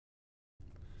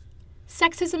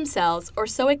Sexism sells, or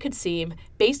so it could seem,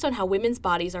 based on how women's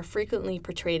bodies are frequently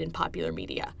portrayed in popular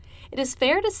media. It is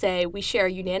fair to say we share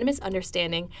a unanimous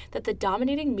understanding that the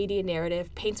dominating media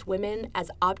narrative paints women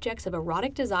as objects of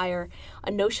erotic desire,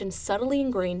 a notion subtly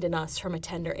ingrained in us from a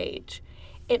tender age.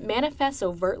 It manifests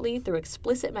overtly through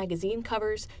explicit magazine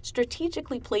covers,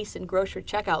 strategically placed in grocery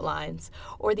checkout lines,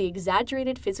 or the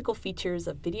exaggerated physical features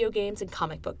of video games and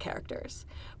comic book characters.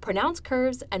 Pronounced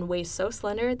curves and waists so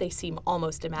slender they seem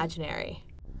almost imaginary.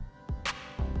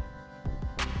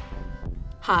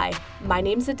 Hi, my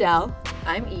name's Adele.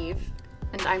 I'm Eve.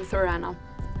 And I'm Thorana.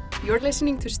 You're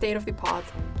listening to State of the Pod,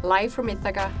 live from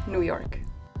Ithaca, New York.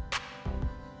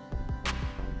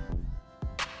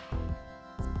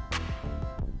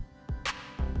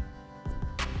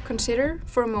 Consider,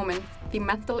 for a moment, the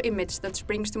mental image that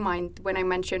springs to mind when I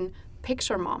mention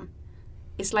Pixar Mom.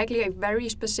 It's likely a very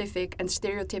specific and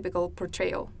stereotypical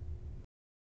portrayal.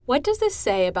 What does this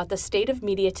say about the state of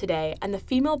media today and the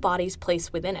female body's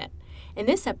place within it? In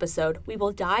this episode, we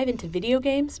will dive into video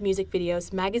games, music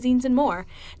videos, magazines, and more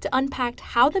to unpack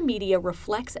how the media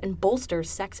reflects and bolsters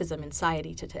sexism in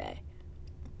society today.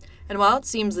 And while it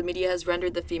seems the media has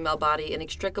rendered the female body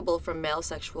inextricable from male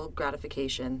sexual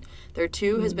gratification, there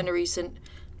too has been a recent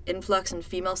influx in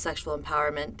female sexual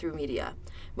empowerment through media.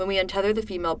 When we untether the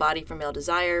female body from male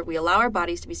desire, we allow our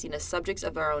bodies to be seen as subjects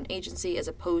of our own agency as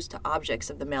opposed to objects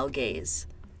of the male gaze.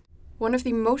 One of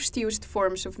the most used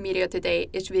forms of media today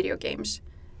is video games,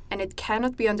 and it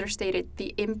cannot be understated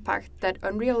the impact that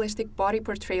unrealistic body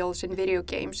portrayals in video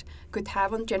games could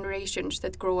have on generations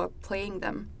that grow up playing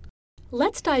them.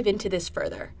 Let's dive into this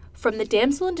further. From the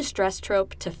damsel in distress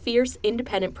trope to fierce,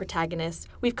 independent protagonists,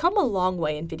 we've come a long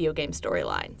way in video game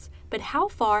storylines. But how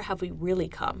far have we really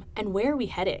come, and where are we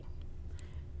heading?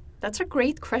 That's a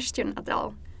great question,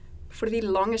 Adele. For the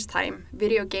longest time,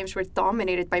 video games were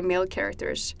dominated by male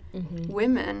characters.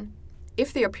 Women,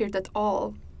 if they appeared at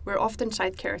all, were often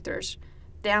side characters,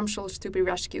 damsels to be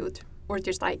rescued, or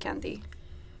just eye candy.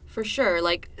 For sure,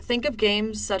 think of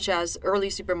games such as early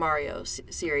Super Mario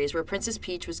series, where Princess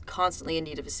Peach was constantly in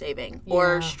need of a saving,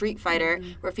 or Street Fighter,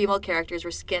 where female characters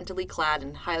were scantily clad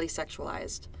and highly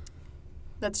sexualized.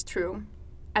 That's true.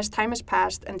 As time has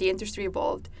passed and the industry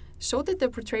evolved, so did the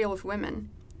portrayal of women.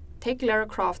 Take Lara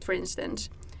Croft, for instance.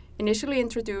 Initially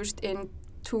introduced in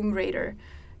Tomb Raider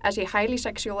as a highly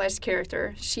sexualized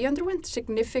character, she underwent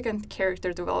significant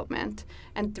character development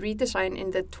and redesign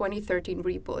in the 2013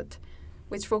 reboot,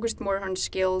 which focused more on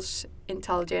skills,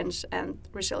 intelligence, and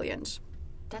resilience.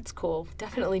 That's cool.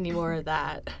 Definitely need more of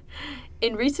that.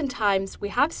 In recent times, we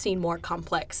have seen more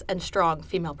complex and strong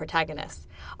female protagonists.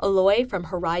 Aloy from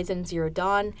Horizon Zero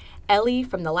Dawn, Ellie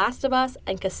from The Last of Us,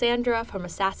 and Cassandra from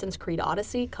Assassin's Creed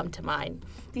Odyssey come to mind.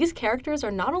 These characters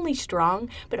are not only strong,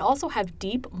 but also have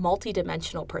deep,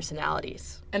 multi-dimensional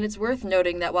personalities. And it's worth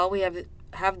noting that while we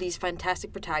have these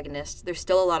fantastic protagonists, there's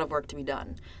still a lot of work to be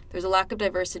done. There's a lack of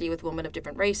diversity with women of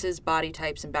different races, body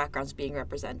types, and backgrounds being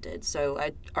represented. So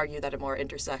I'd argue that a more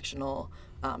intersectional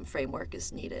framework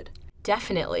is needed.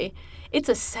 Definitely. It's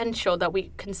essential that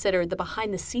we consider the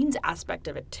behind-the-scenes aspect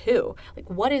of it, too.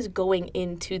 What is going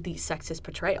into these sexist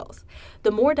portrayals?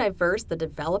 The more diverse the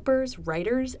developers,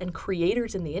 writers, and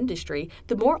creators in the industry,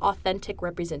 the more authentic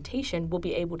representation we'll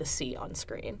be able to see on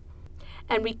screen.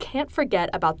 And we can't forget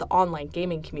about the online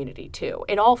gaming community, too.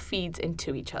 It all feeds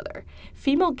into each other.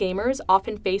 Female gamers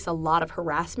often face a lot of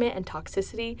harassment and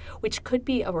toxicity, which could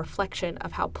be a reflection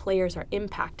of how players are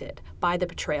impacted by the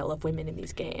portrayal of women in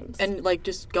these games. And,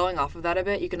 just going off of that a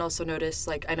bit, you can also notice,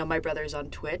 I know my brother's on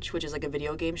Twitch, which is, a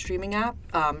video game streaming app,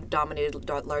 dominated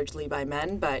largely by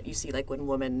men, but you see, when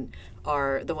women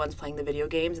are the ones playing the video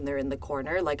games and they're in the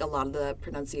corner, a lot of the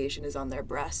pronunciation is on their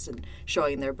breasts and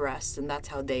showing their breasts, and that's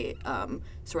how they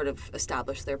sort of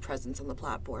establish their presence on the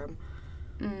platform.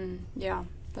 Yeah,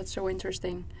 that's so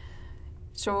interesting.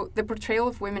 So the portrayal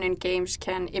of women in games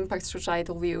can impact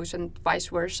societal views and vice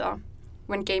versa.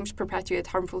 When games perpetuate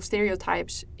harmful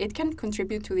stereotypes, it can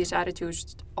contribute to these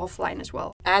attitudes offline as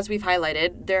well. As we've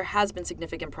highlighted, there has been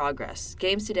significant progress.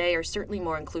 Games today are certainly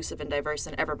more inclusive and diverse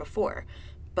than ever before,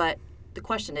 but the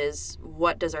question is,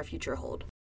 what does our future hold?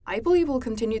 I believe we'll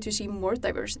continue to see more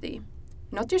diversity,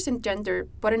 not just in gender,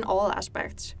 but in all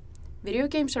aspects. Video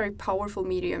games are a powerful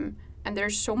medium, and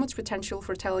there's so much potential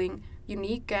for telling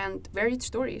unique and varied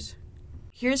stories.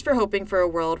 Here's for hoping for a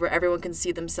world where everyone can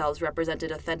see themselves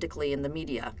represented authentically in the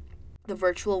media, the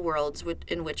virtual worlds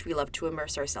in which we love to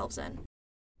immerse ourselves in.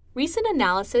 Recent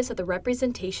analysis of the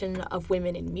representation of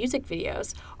women in music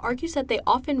videos argues that they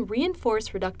often reinforce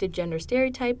reductive gender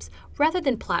stereotypes rather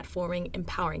than platforming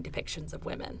empowering depictions of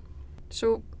women.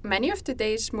 So many of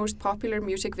today's most popular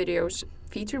music videos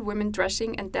feature women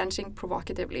dressing and dancing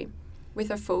provocatively, with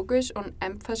a focus on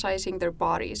emphasizing their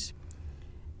bodies.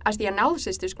 As the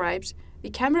analysis describes, the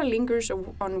camera lingers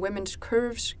on women's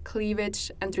curves, cleavage,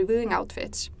 and revealing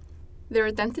outfits. Their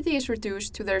identity is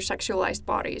reduced to their sexualized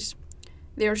bodies.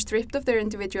 They are stripped of their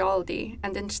individuality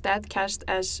and instead cast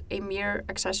as a mere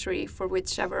accessory for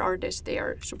whichever artist they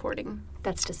are supporting.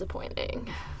 That's disappointing.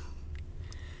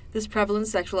 This prevalent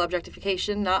sexual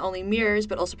objectification not only mirrors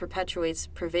but also perpetuates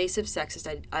pervasive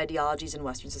sexist ideologies in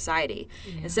Western society.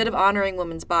 Yeah. Instead of honoring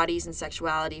women's bodies and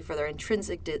sexuality for their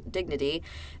intrinsic dignity,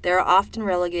 they are often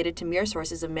relegated to mere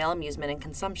sources of male amusement and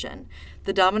consumption.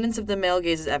 The dominance of the male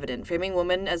gaze is evident, framing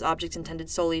women as objects intended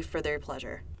solely for their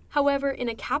pleasure. However, in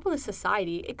a capitalist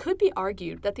society, it could be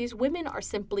argued that these women are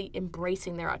simply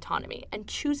embracing their autonomy and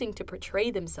choosing to portray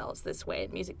themselves this way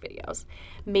in music videos,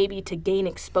 maybe to gain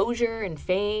exposure and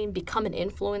fame, become an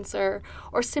influencer,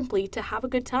 or simply to have a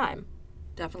good time.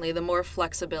 Definitely, the more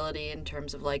flexibility in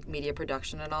terms of like media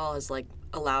production and all has like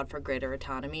allowed for greater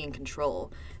autonomy and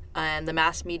control. And the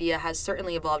mass media has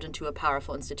certainly evolved into a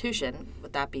powerful institution,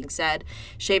 with that being said,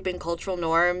 shaping cultural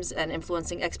norms and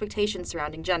influencing expectations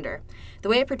surrounding gender. The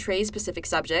way it portrays specific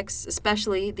subjects,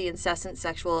 especially the incessant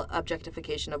sexual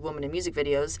objectification of women in music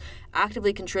videos,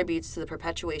 actively contributes to the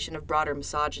perpetuation of broader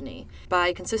misogyny.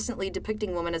 By consistently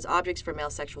depicting women as objects for male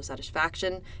sexual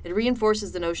satisfaction, it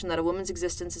reinforces the notion that a woman's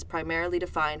existence is primarily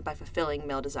defined by fulfilling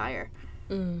male desire.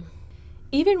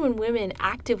 Even when women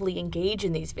actively engage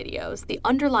in these videos, the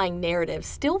underlying narrative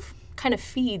still kind of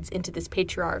feeds into this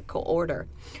patriarchal order.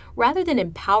 Rather than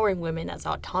empowering women as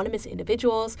autonomous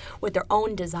individuals with their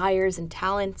own desires and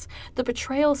talents, the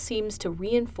portrayal seems to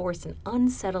reinforce an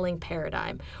unsettling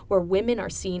paradigm where women are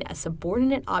seen as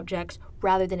subordinate objects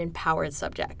rather than empowered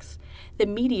subjects. The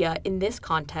media, in this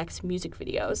context, music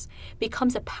videos,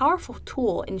 becomes a powerful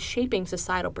tool in shaping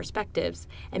societal perspectives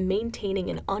and maintaining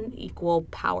an unequal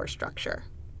power structure.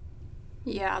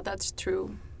 Yeah, that's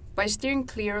true. By steering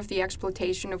clear of the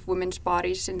exploitation of women's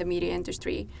bodies in the media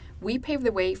industry, we pave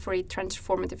the way for a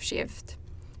transformative shift.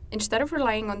 Instead of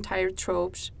relying on tired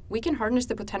tropes, we can harness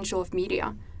the potential of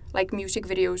media, like music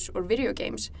videos or video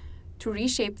games, to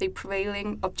reshape the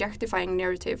prevailing objectifying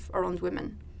narrative around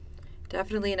women.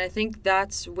 Definitely, and I think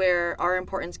that's where our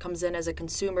importance comes in as a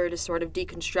consumer to sort of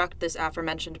deconstruct this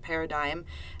aforementioned paradigm,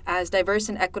 as diverse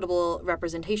and equitable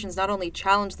representations not only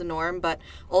challenge the norm, but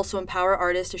also empower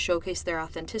artists to showcase their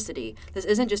authenticity. This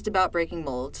isn't just about breaking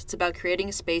molds, it's about creating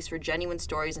a space where genuine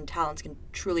stories and talents can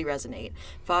truly resonate,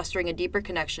 fostering a deeper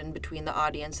connection between the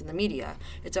audience and the media.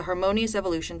 It's a harmonious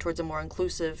evolution towards a more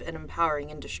inclusive and empowering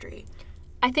industry.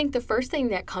 I think the first thing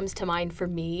that comes to mind for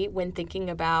me when thinking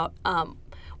about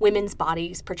women's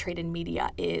bodies portrayed in media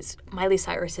is Miley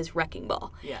Cyrus's Wrecking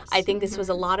Ball. Yes. I think this was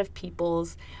a lot of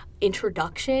people's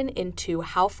introduction into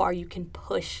how far you can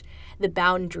push the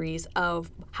boundaries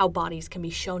of how bodies can be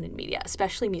shown in media,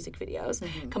 especially music videos,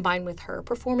 combined with her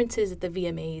performances at the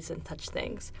VMAs and such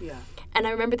things. Yeah. And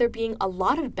I remember there being a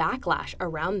lot of backlash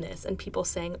around this and people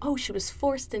saying, oh, she was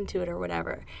forced into it or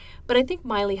whatever. But I think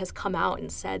Miley has come out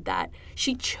and said that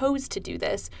she chose to do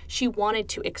this. She wanted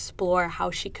to explore how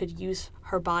she could use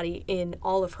her body in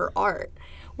all of her art.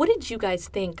 What did you guys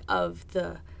think of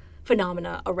the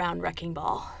phenomena around Wrecking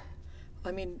Ball?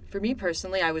 I mean, for me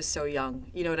personally, I was so young.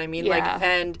 You know what I mean?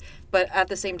 Yeah. But at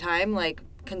the same time, like,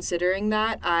 considering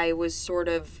that, I was sort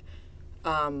of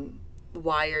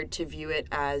wired to view it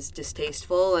as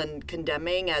distasteful and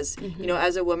condemning. As you know,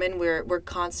 as a woman, we're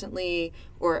constantly,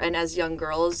 and as young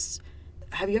girls,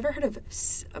 have you ever heard of?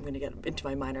 I'm going to get into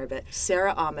my minor a bit.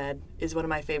 Sarah Ahmed is one of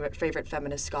my favorite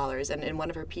feminist scholars, and in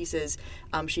one of her pieces,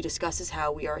 she discusses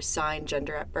how we are assigned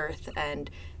gender at birth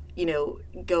and, you know,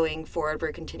 going forward,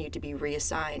 we're continued to be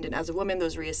reassigned. And as a woman,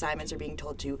 those reassignments are being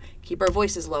told to keep our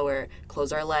voices lower,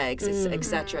 close our legs, et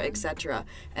cetera, et cetera.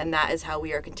 And that is how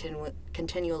we are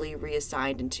continually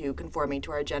reassigned into conforming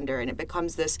to our gender. And it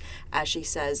becomes this, as she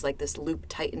says, like this loop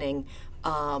tightening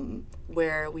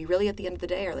where we really, at the end of the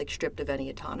day, are like stripped of any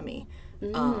autonomy.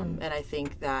 And I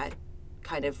think that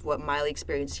kind of what Miley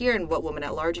experienced here and what women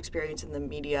at large experience in the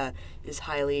media is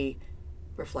highly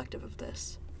reflective of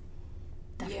this.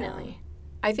 Definitely.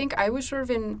 Yeah. I think I was sort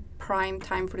of in prime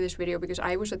time for this video because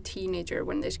I was a teenager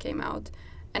when this came out.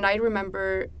 And I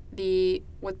remember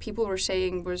what people were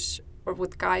saying was, or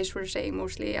what guys were saying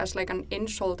mostly as like an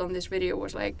insult on this video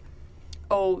was like,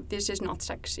 oh, this is not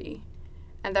sexy.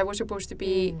 And that was supposed to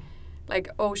be like,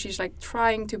 oh, she's like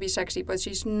trying to be sexy, but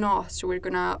she's not. So we're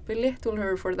gonna belittle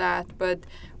her for that. But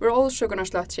we're also gonna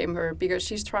slut shame her because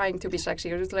she's trying to be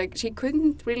sexy. It was like she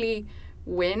couldn't really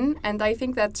win. And I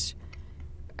think that's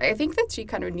I think that she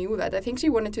kind of knew that. I think she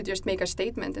wanted to just make a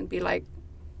statement and be like,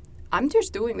 I'm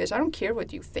just doing this. I don't care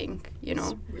what you think, you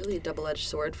know. It's really a double-edged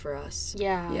sword for us.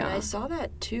 Yeah. And I saw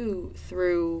that too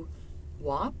through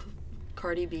WAP,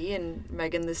 Cardi B and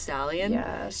Megan Thee Stallion.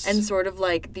 Yes. And sort of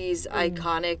like these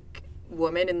iconic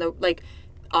women in the like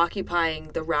occupying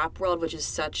the rap world, which is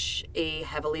such a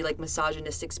heavily like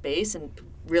misogynistic space and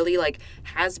really like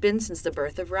has been since the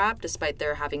birth of rap, despite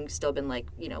there having still been like,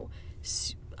 you know,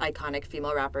 iconic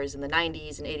female rappers in the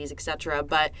 90s and 80s, etc.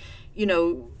 But, you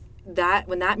know, that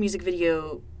when that music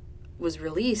video was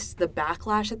released, the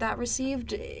backlash that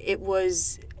received, it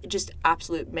was just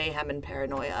absolute mayhem and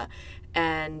paranoia.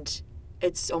 And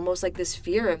it's almost like this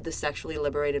fear of the sexually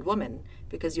liberated woman,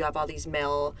 because you have all these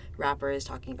male rappers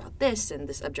talking about this and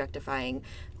this objectifying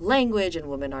language, and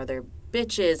women are their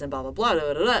bitches and blah, blah, blah,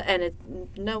 blah, blah, blah. And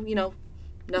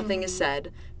nothing is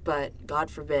said, but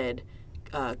God forbid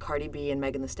Cardi B and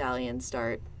Megan Thee Stallion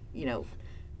start, you know,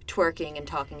 twerking and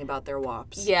talking about their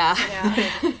WAPs. Yeah.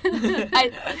 Yeah.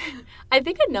 I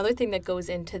think another thing that goes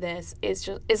into this is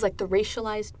like the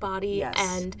racialized body, Yes.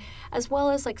 and as well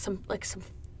as like some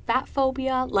fat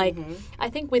phobia. Like I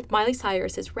think with Miley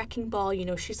Cyrus's Wrecking Ball, you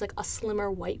know, she's like a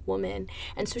slimmer white woman,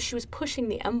 and so she was pushing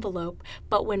the envelope.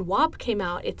 But when WAP came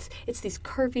out, it's these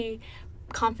curvy,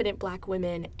 confident black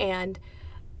women, and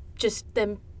just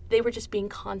them. They were just being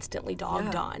constantly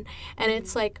dogged on. And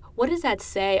it's like, what does that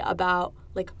say about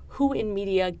like who in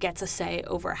media gets a say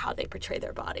over how they portray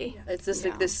their body? It's this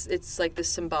like this. It's like this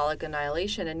symbolic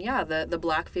annihilation, and the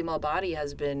black female body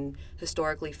has been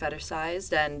historically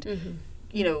fetishized and,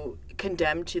 you know,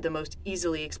 condemned to the most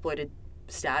easily exploited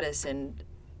status in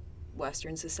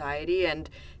Western society. And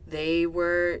they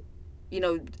were, you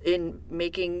know, in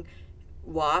making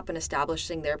WAP and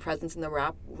establishing their presence in the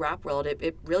rap world,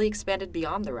 it really expanded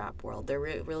beyond the rap world. They're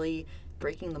really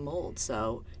breaking the mold.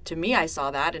 So to me, I saw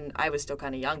that, and I was still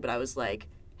kind of young, but I was like,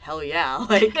 hell yeah,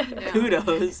 like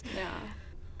kudos. Yeah.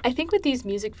 I think with these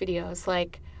music videos,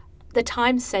 like the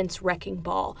time since Wrecking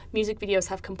Ball, music videos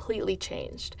have completely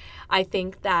changed. I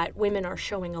think that women are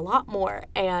showing a lot more,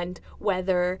 and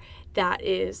whether that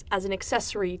is as an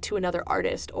accessory to another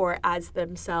artist or as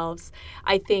themselves,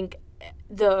 I think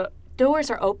the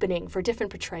doors are opening for different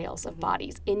portrayals of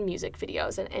bodies in music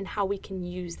videos and how we can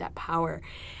use that power.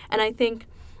 And I think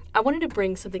I wanted to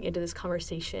bring something into this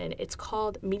conversation. It's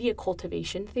called media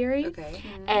cultivation theory. Okay.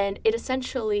 And it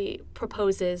essentially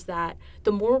proposes that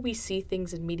the more we see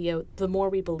things in media, the more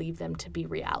we believe them to be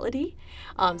reality.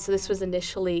 So this was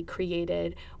initially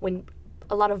created when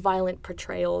a lot of violent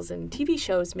portrayals in TV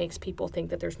shows makes people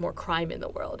think that there's more crime in the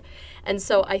world. And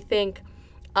so I think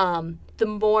the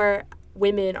more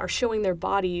women are showing their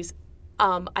bodies,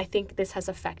 I think this has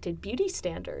affected beauty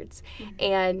standards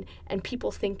and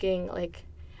people thinking like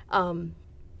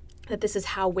that this is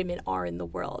how women are in the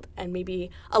world, and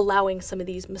maybe allowing some of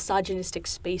these misogynistic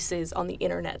spaces on the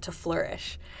internet to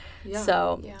flourish. Yeah.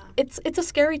 So it's a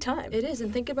scary time. It is,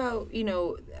 and think about, you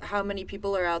know, how many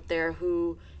people are out there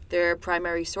who their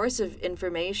primary source of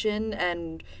information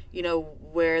and, you know,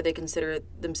 where they consider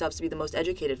themselves to be the most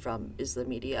educated from is the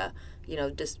media, you know,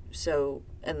 just so,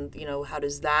 and, you know, how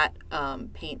does that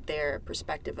paint their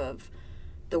perspective of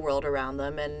the world around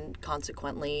them, and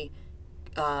consequently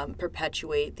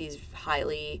perpetuate these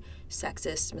highly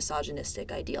sexist,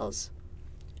 misogynistic ideals.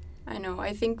 I know.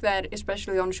 I think that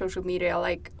especially on social media,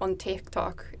 like on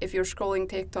TikTok, if you're scrolling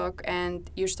TikTok and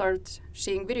you start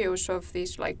seeing videos of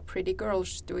these like pretty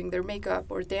girls doing their makeup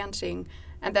or dancing,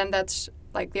 and then that's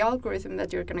like the algorithm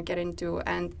that you're going to get into,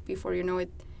 and before you know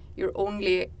it, you're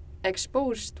only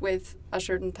exposed with a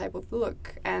certain type of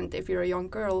look. And if you're a young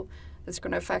girl, that's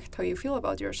going to affect how you feel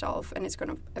about yourself, and it's going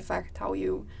to affect how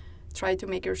you try to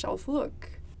make yourself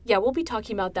look. Yeah, we'll be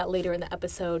talking about that later in the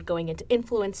episode, going into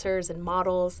influencers and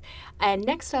models. And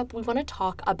next up, we want to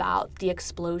talk about the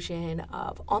explosion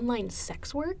of online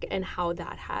sex work and how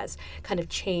that has kind of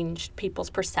changed people's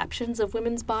perceptions of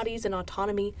women's bodies and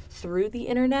autonomy through the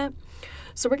internet.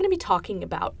 So we're going to be talking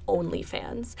about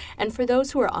OnlyFans. And for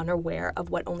those who are unaware of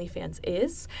what OnlyFans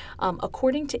is,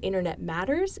 according to Internet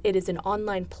Matters, it is an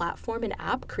online platform and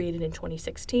app created in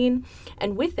 2016.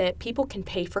 And with it, people can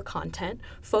pay for content,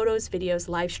 photos, videos,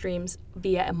 live streams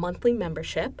via a monthly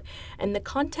membership. And the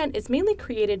content is mainly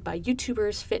created by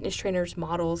YouTubers, fitness trainers,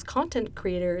 models, content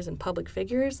creators, and public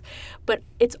figures. But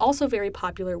it's also very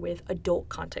popular with adult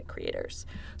content creators.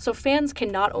 So fans can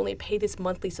not only pay this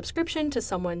monthly subscription to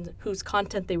someone whose content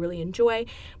they really enjoy,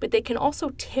 but they can also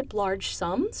tip large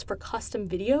sums for custom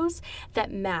videos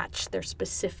that match their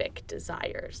specific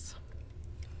desires.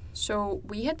 So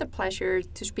we had the pleasure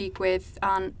to speak with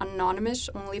an anonymous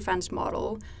OnlyFans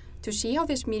model to see how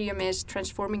this medium is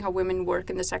transforming how women work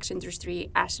in the sex industry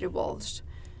as it evolves.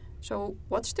 So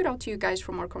what stood out to you guys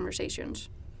from our conversations?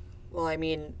 Well, I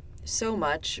mean, so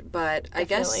much, but I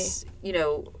guess,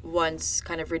 once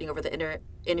kind of reading over the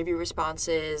interview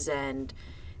responses and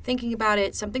thinking about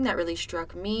it, something that really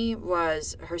struck me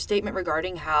was her statement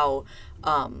regarding how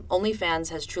OnlyFans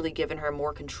has truly given her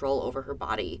more control over her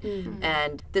body. Mm-hmm.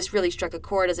 And this really struck a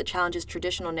chord as it challenges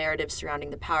traditional narratives surrounding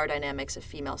the power dynamics of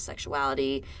female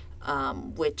sexuality,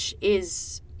 which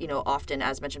is, often,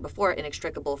 as mentioned before,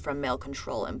 inextricable from male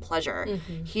control and pleasure.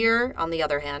 Mm-hmm. Here, on the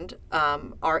other hand,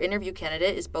 our interview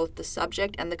candidate is both the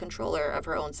subject and the controller of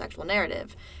her own sexual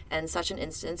narrative. And such an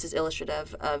instance is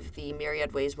illustrative of the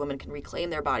myriad ways women can reclaim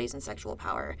their bodies and sexual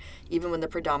power, even when the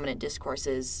predominant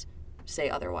discourses say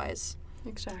otherwise.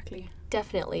 Exactly.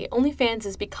 Definitely. OnlyFans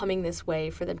is becoming this way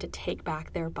for them to take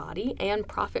back their body and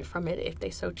profit from it if they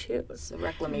so choose. The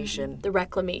reclamation. The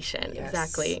reclamation, yes.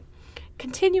 Exactly.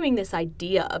 Continuing this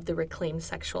idea of the reclaimed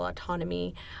sexual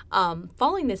autonomy,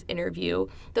 following this interview,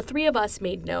 the three of us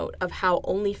made note of how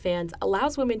OnlyFans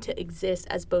allows women to exist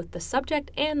as both the subject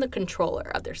and the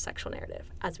controller of their sexual narrative,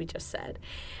 as we just said.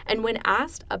 And when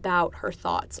asked about her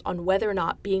thoughts on whether or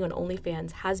not being on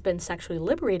OnlyFans has been sexually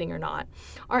liberating or not,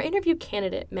 our interview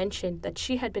candidate mentioned that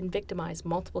she had been victimized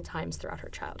multiple times throughout her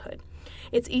childhood.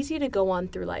 It's easy to go on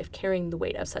through life carrying the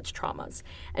weight of such traumas,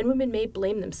 and women may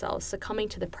blame themselves, succumbing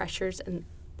to the pressures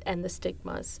and the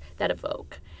stigmas that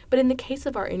evoke. But in the case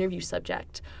of our interview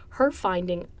subject, her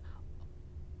finding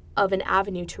of an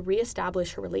avenue to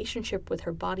reestablish her relationship with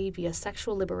her body via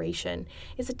sexual liberation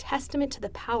is a testament to the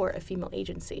power of female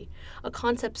agency, a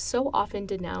concept so often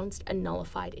denounced and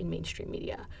nullified in mainstream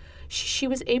media. She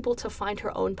was able to find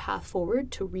her own path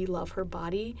forward to re-love her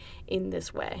body in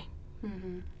this way.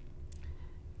 Mm-hmm.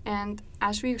 And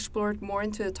as we explored more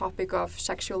into the topic of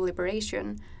sexual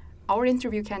liberation, our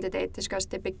interview candidate discussed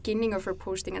the beginning of her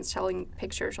posting and selling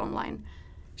pictures online.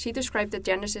 She described the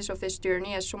genesis of this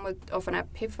journey as somewhat of an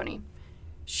epiphany.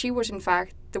 She was, in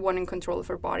fact, the one in control of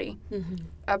her body. Mm-hmm.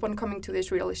 Upon coming to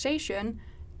this realization,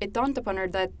 it dawned upon her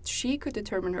that she could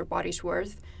determine her body's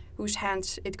worth, whose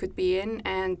hands it could be in,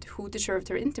 and who deserved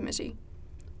her intimacy.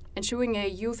 Ensuing a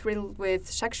youth riddled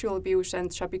with sexual abuse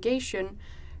and subjugation,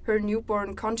 her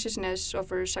newborn consciousness of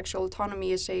her sexual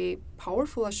autonomy is a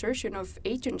powerful assertion of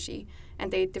agency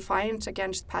and a defiance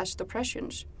against past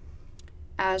oppressions.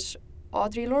 As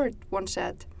Audre Lorde once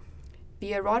said,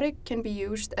 "The erotic can be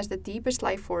used as the deepest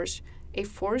life force, a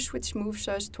force which moves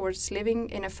us towards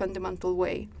living in a fundamental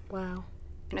way." Wow.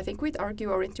 And I think we'd argue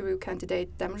our interview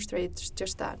candidate demonstrates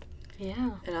just that.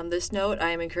 Yeah. And on this note, I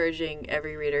am encouraging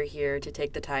every reader here to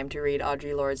take the time to read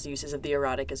Audre Lorde's uses of the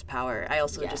erotic as power. I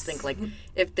also just think,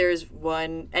 if there's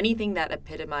anything that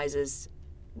epitomizes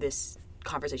this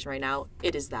conversation right now,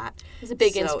 it is that. It's a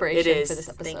big inspiration for this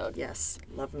episode. Yes.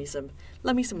 Love me some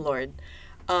Lorde.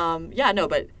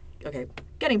 Okay,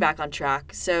 getting back on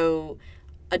track. So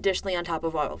additionally, on top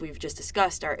of what we've just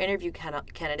discussed, our interview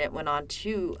candidate went on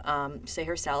to say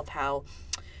herself how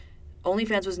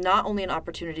OnlyFans was not only an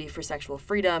opportunity for sexual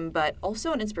freedom, but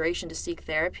also an inspiration to seek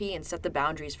therapy and set the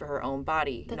boundaries for her own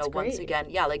body. That's great. Once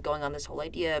again, going on this whole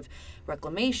idea of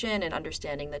reclamation and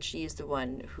understanding that she is the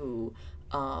one who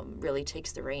really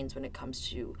takes the reins when it comes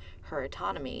to her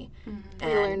autonomy. Mm-hmm.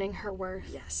 Relearning her worth.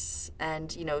 Yes.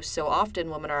 And, so often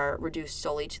women are reduced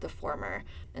solely to the former.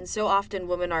 And so often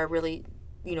women are really,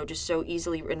 just so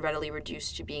easily and readily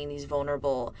reduced to being these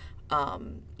vulnerable,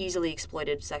 easily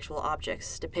exploited sexual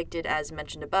objects, depicted, as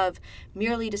mentioned above,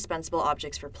 merely dispensable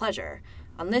objects for pleasure.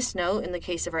 On this note, in the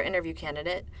case of our interview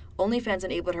candidate, OnlyFans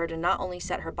enabled her to not only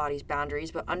set her body's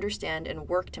boundaries, but understand and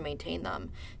work to maintain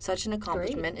them. Such an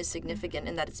accomplishment is significant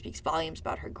in that it speaks volumes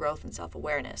about her growth and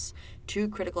self-awareness, two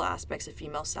critical aspects of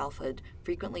female selfhood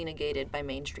frequently negated by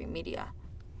mainstream media.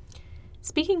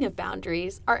 Speaking of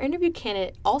boundaries, our interview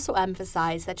candidate also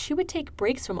emphasized that she would take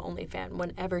breaks from OnlyFans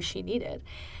whenever she needed,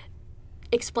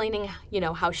 explaining,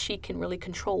 how she can really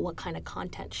control what kind of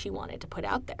content she wanted to put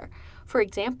out there. For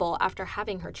example, after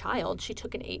having her child, she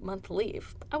took an 8-month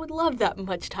leave. I would love that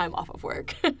much time off of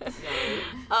work.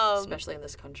 Especially in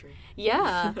this country.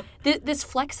 Yeah. This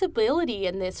flexibility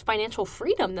and this financial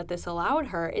freedom that this allowed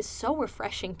her is so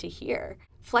refreshing to hear.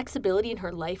 Flexibility in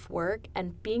her life work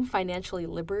and being financially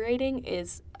liberating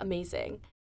is amazing.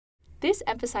 This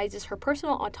emphasizes her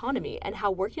personal autonomy and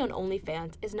how working on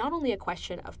OnlyFans is not only a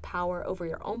question of power over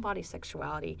your own body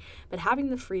sexuality, but having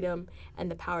the freedom and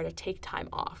the power to take time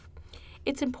off.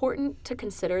 It's important to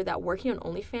consider that working on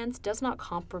OnlyFans does not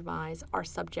compromise our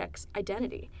subject's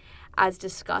identity. As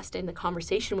discussed in the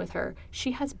conversation with her,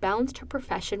 she has balanced her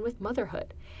profession with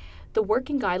motherhood. The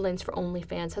working guidelines for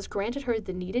OnlyFans has granted her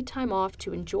the needed time off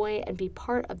to enjoy and be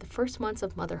part of the first months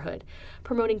of motherhood,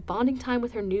 promoting bonding time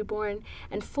with her newborn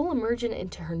and full immersion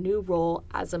into her new role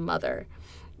as a mother.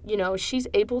 You know, she's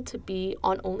able to be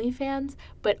on OnlyFans,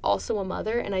 but also a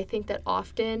mother, and I think that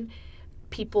often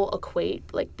people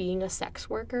equate like being a sex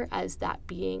worker as that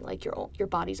being like your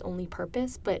body's only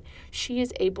purpose, but she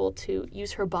is able to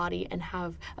use her body and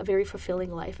have a very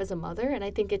fulfilling life as a mother. And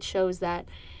I think it shows that,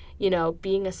 you know,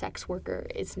 being a sex worker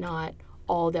is not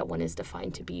all that one is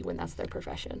defined to be when that's their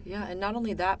profession. Yeah, and not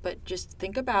only that, but just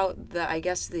think about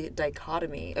the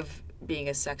dichotomy of being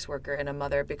a sex worker and a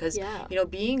mother, because you know,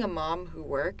 being a mom who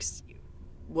works,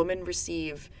 women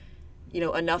receive, you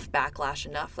know, enough backlash,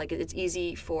 like it's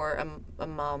easy for a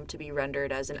mom to be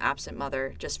rendered as an absent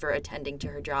mother just for attending to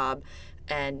her job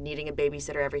and needing a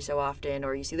babysitter every so often,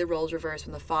 or you see the roles reversed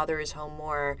when the father is home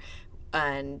more,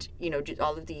 and, you know,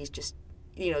 all of these just,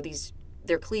 you know,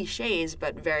 they're cliches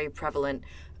but very prevalent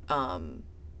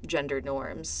gender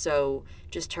norms. So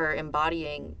just her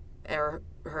embodying, or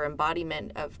her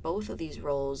embodiment of both of these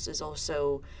roles is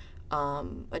also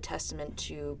a testament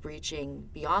to breaching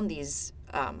beyond these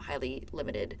highly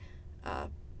limited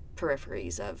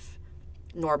peripheries of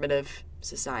normative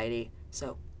society.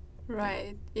 So,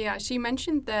 right. Yeah, she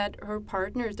mentioned that her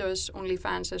partner does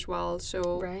OnlyFans as well,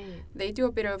 so they do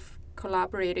a bit of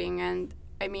collaborating. And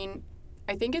I mean,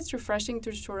 I think it's refreshing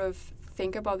to sort of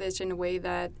think about this in a way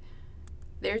that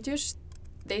they just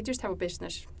have a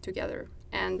business together,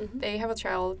 and they have a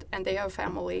child and they have a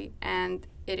family, and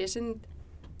it isn't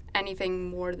anything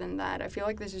more than that. I feel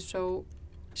like this is so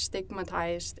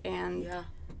stigmatized, and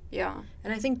yeah.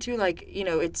 And I think too, like, you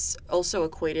know, it's also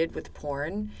equated with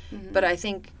porn, but I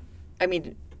think, I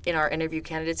mean, in our interview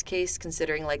candidate's case,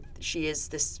 considering like she is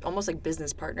this almost like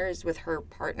business partners with her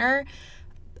partner,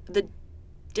 the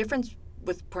difference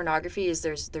with pornography is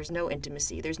there's no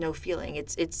intimacy, there's no feeling.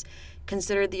 It's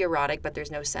considered the erotic, but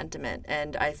there's no sentiment.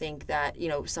 And I think that, you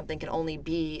know, something can only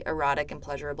be erotic and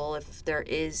pleasurable if there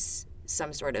is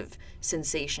some sort of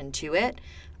sensation to it.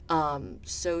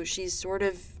 So she's sort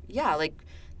of, like,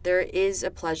 there is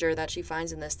a pleasure that she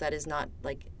finds in this that is not,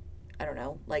 like, I don't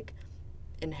know, like,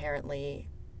 inherently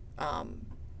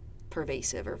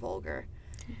pervasive or vulgar.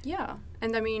 Yeah,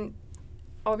 and I mean,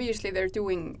 obviously they're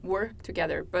doing work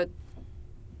together, but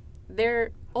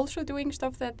they're also doing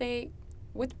stuff that they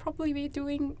would probably be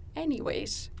doing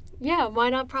anyways. Yeah, why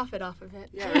not profit off of it?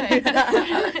 Yeah,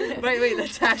 right. Wait,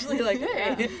 that's actually like,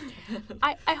 hey.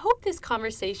 I hope this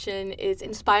conversation is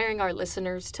inspiring our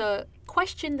listeners to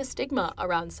question the stigma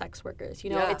around sex workers. You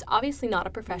know, it's obviously not a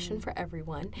profession for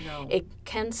everyone. No. It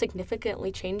can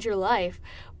significantly change your life,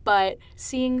 but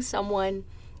seeing someone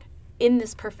in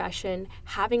this profession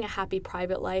having a happy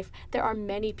private life, there are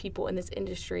many people in this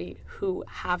industry who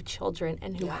have children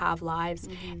and who have lives,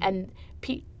 and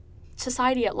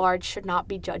society at large should not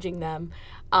be judging them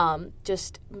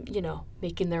just, you know,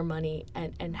 making their money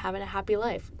and having a happy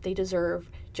life. They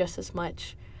deserve just as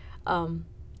much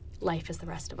life as the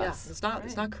rest of us. It's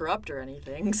not corrupt or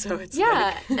anything, so it's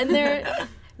and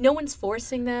no one's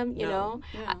forcing them, you know.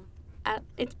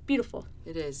 It's beautiful.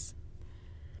 It is.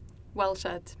 Well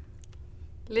said.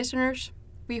 Listeners,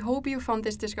 we hope you found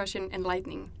this discussion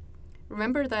enlightening.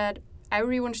 Remember that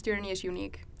everyone's journey is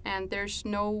unique, and there's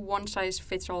no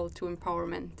one-size-fits-all to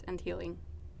empowerment and healing.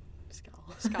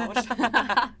 Skål.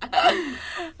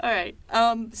 All right.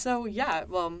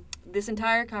 This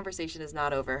entire conversation is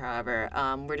not over, however.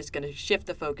 We're just going to shift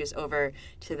the focus over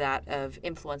to that of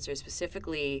influencers,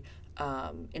 specifically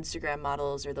Instagram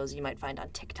models or those you might find on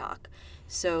TikTok.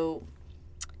 So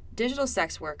digital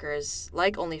sex workers,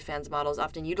 like OnlyFans models,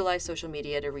 often utilize social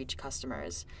media to reach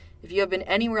customers. If you have been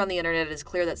anywhere on the internet, it is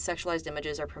clear that sexualized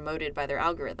images are promoted by their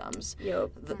algorithms.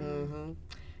 Yep.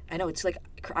 I know, it's like,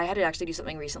 I had to actually do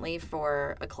something recently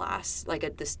for a class, like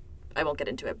I won't get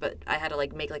into it, but I had to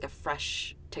like make like a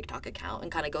fresh TikTok account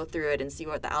and kind of go through it and see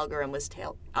what the algorithm was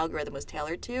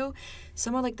tailored to.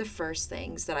 Some of like the first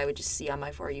things that I would just see on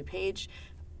my For You page,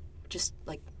 just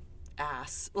like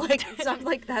ass, like stuff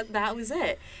like that. That was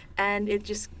it, and it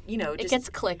just, you know, it gets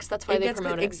clicks. That's why they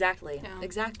promote it. Exactly.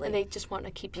 And they just want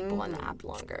to keep people on the app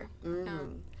longer.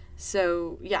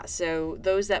 So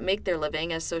those that make their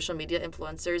living as social media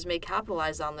influencers may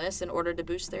capitalize on this in order to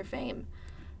boost their fame.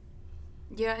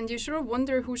 Yeah, and you sort of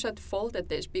wonder who's at fault at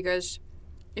this, because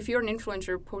if you're an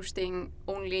influencer posting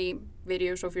only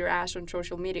videos of your ass on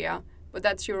social media, but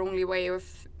that's your only way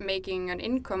of making an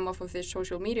income off of this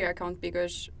social media account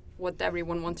because what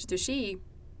everyone wants to see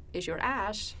is your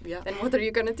ass, then what are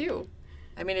you going to do?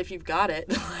 I mean, if you've got it,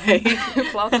 like,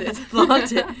 flaunt it.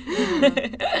 Flaunt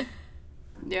it.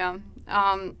 Yeah.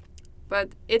 But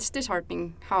it's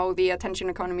disheartening how the attention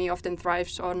economy often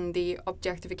thrives on the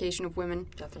objectification of women.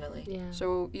 Definitely. Yeah.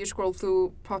 So you scroll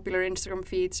through popular Instagram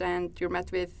feeds and you're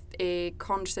met with a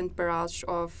constant barrage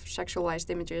of sexualized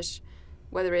images,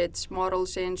 whether it's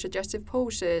models in suggestive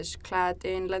poses, clad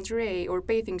in lingerie or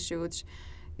bathing suits.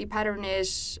 The pattern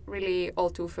is really all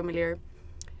too familiar.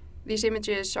 These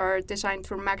images are designed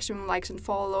for maximum likes and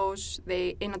follows.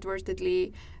 They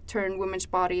inadvertently turn women's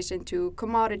bodies into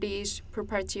commodities,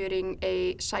 perpetuating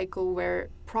a cycle where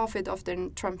profit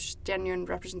often trumps genuine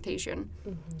representation.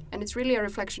 And it's really a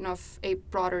reflection of a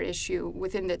broader issue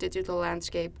within the digital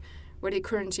landscape, where the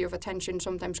currency of attention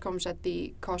sometimes comes at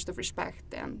the cost of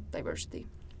respect and diversity.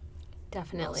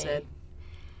 Definitely. Well said.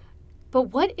 But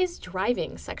what is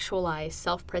driving sexualized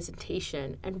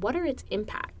self-presentation and what are its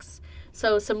impacts?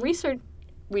 So some research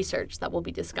that we'll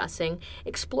be discussing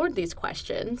explored these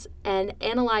questions and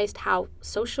analyzed how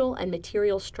social and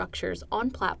material structures on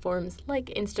platforms like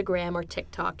Instagram or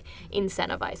TikTok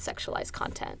incentivize sexualized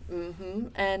content.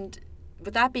 And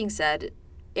with that being said,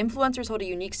 influencers hold a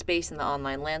unique space in the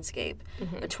online landscape.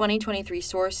 A 2023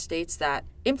 source states that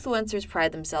influencers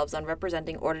pride themselves on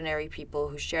representing ordinary people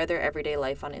who share their everyday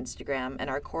life on Instagram and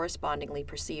are correspondingly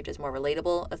perceived as more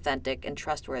relatable, authentic, and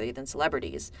trustworthy than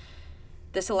celebrities.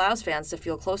 This allows fans to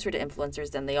feel closer to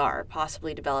influencers than they are,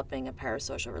 possibly developing a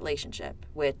parasocial relationship,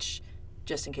 which,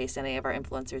 just in case any of our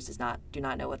influencers do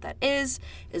not know what that is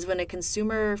when a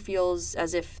consumer feels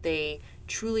as if they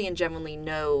truly and genuinely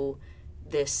know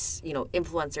this,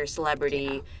 influencer,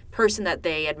 celebrity, person that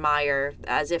they admire,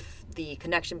 as if the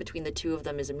connection between the two of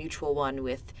them is a mutual one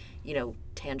with,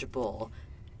 tangible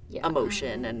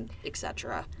emotion and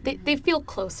etc. They feel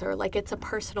closer, like it's a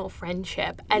personal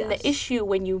friendship. And Yes. the issue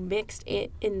when you mixed it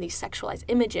in these sexualized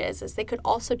images is they could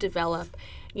also develop,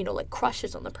 like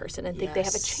crushes on the person and think they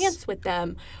have a Yes. chance with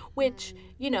them, which,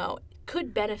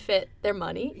 could benefit their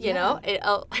money,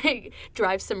 it'll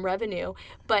drive some revenue,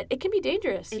 but it can be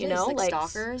dangerous, It is, like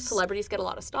stalkers. Celebrities get a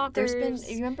lot of stalkers. There's been,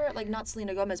 you remember, not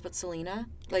Selena Gomez, but Selena,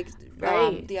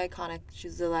 Right. The iconic,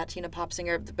 she's the Latina pop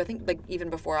singer. I think, even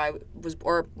before I was,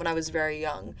 or when I was very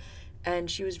young,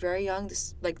 and she was very young.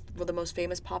 This, the most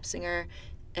famous pop singer,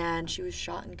 and she was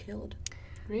shot and killed.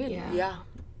 Really? Yeah,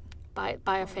 By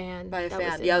a fan. by a that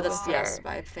fan. was Yeah, into that's her. yes,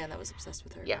 by a fan that was obsessed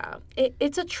with her. Yeah,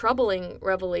 it's a troubling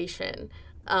revelation,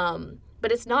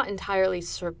 but it's not entirely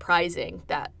surprising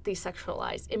that these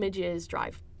sexualized images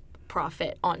drive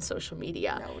profit on social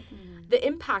media. No. The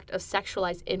impact of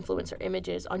sexualized influencer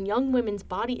images on young women's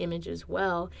body image as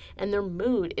well and their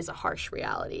mood is a harsh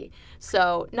reality.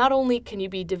 So not only can you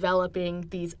be developing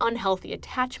these unhealthy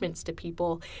attachments to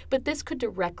people, but this could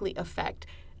directly affect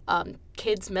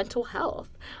kids' mental health.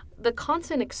 The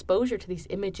constant exposure to these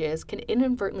images can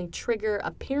inadvertently trigger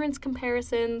appearance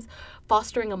comparisons,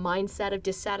 fostering a mindset of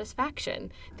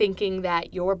dissatisfaction, thinking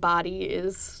that your body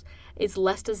is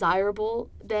less desirable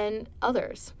than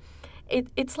others.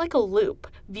 It's like a loop,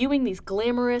 viewing these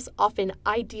glamorous, often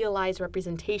idealized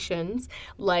representations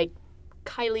like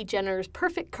Kylie Jenner's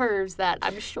perfect curves that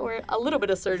I'm sure a little bit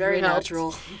of surgery Very helped,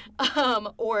 natural.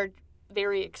 or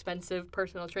very expensive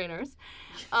personal trainers.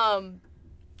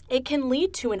 It can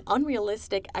lead to an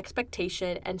unrealistic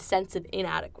expectation and sense of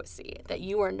inadequacy, that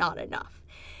you are not enough,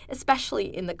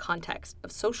 especially in the context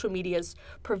of social media's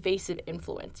pervasive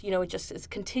influence. It just is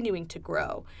continuing to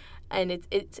grow, and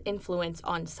its influence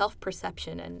on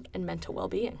self-perception and mental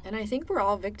well-being. And I think we're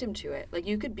all victim to it.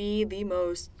 You could be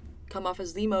come off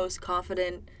as the most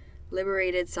confident,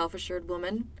 liberated, self-assured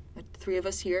woman. The three of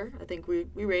us here, I think we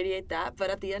radiate that. But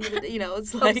at the end of the day,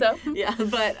 it's like, so. yeah.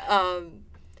 But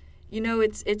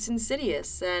it's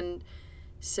insidious, and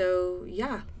so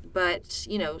yeah. But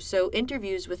so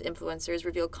interviews with influencers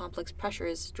reveal complex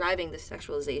pressures driving this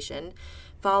sexualization.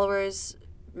 Followers,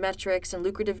 metrics, and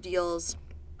lucrative deals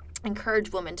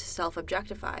encourage women to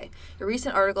self-objectify. A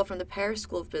recent article from the Paris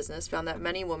School of Business found that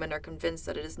many women are convinced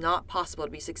that it is not possible to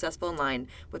be successful online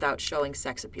without showing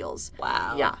sex appeals.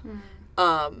 Wow. Yeah.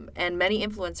 And many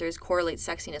influencers correlate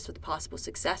sexiness with possible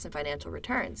success and financial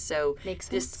returns. So Makes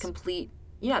this sense. complete,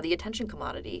 the attention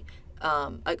commodity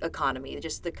economy,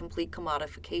 just the complete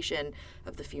commodification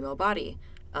of the female body.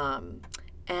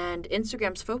 And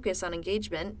Instagram's focus on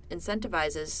engagement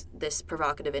incentivizes this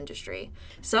provocative industry.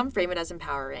 Some frame it as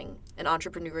empowering, an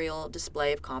entrepreneurial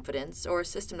display of confidence, or a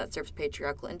system that serves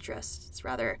patriarchal interests. It's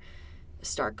rather a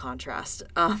stark contrast,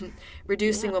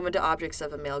 reducing women to objects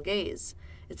of a male gaze.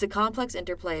 It's a complex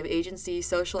interplay of agency,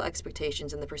 social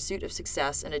expectations, and the pursuit of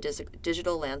success in a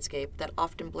digital landscape that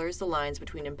often blurs the lines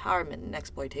between empowerment and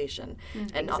exploitation.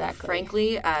 And Exactly.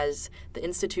 frankly, as the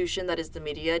institution that is the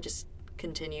media just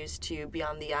continues to be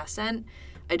on the ascent,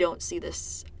 I don't see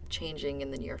this changing in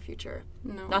the near future.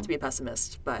 No. Not to be a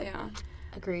pessimist, but Yeah.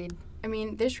 Agreed. I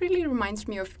mean, this really reminds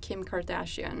me of Kim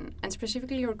Kardashian, and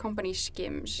specifically her company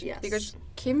Skims. Yes. Because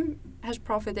Kim has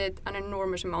profited an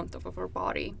enormous amount of her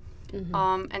body.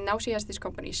 And now she has this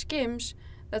company Skims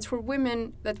that's for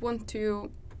women that want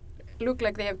to look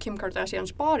like they have Kim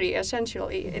Kardashian's body,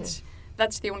 essentially.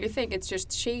 That's the only thing. It's just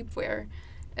shapewear.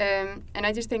 And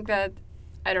I just think that,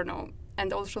 I don't know,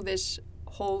 and also this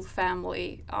whole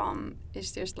family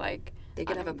is just like... they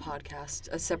could have a podcast,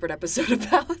 a separate episode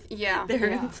about Yeah. their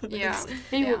yeah, influence. yeah.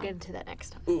 Maybe we'll Yeah. get into that next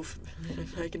time. Oof,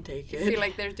 if I can take I it. feel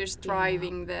like they're just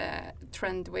driving the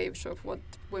trend waves of what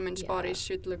women's Yeah. bodies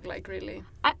should look like, really.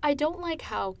 I don't like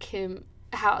how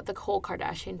the whole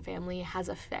Kardashian family has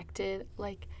affected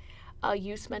like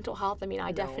youth mental health. I mean, I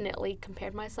No. definitely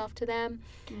compared myself to them,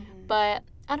 but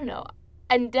I don't know.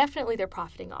 And definitely they're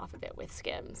profiting off of it with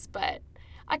Skims, but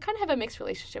I kind of have a mixed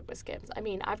relationship with Skims. I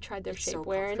mean, I've tried their It's so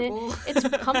shapewear and comfortable.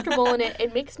 it's comfortable and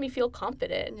it makes me feel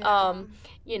confident. Yeah.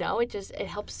 You know, it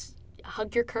helps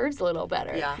hug your curves a little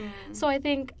better. Yeah. So I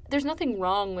think there's nothing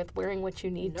wrong with wearing what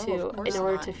you need No, to of course in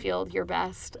order not. to feel your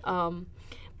best.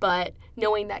 But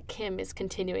knowing that Kim is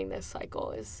continuing this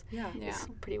cycle is Yeah. Yeah.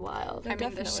 pretty wild. No, I mean,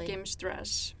 the definitely. Skims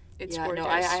dress, it's yeah, gorgeous. no,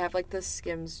 I have like the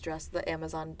Skims dress, the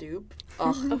Amazon dupe.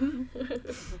 Oh.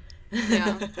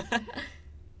 Yeah.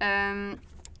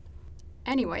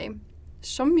 Anyway,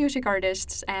 some music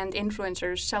artists and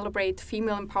influencers celebrate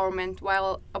female empowerment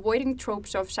while avoiding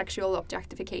tropes of sexual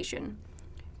objectification.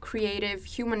 Creative,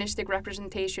 humanistic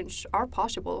representations are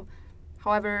possible.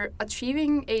 However,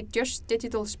 achieving a just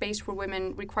digital space for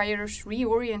women requires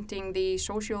reorienting the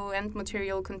social and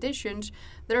material conditions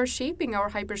that are shaping our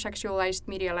hypersexualized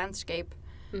media landscape.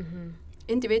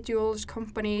 Individuals,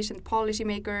 companies, and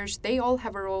policymakers, they all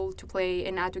have a role to play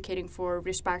in advocating for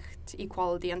respect,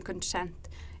 equality, and consent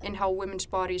in how women's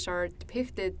bodies are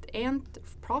depicted and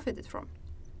profited from.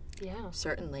 Yeah.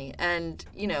 Certainly. And,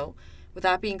 you know, with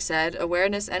that being said,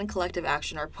 awareness and collective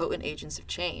action are potent agents of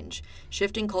change.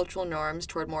 Shifting cultural norms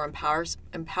toward more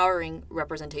empowering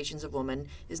representations of women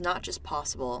is not just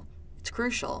possible, it's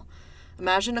crucial.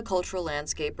 Imagine a cultural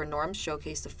landscape where norms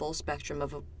showcase the full spectrum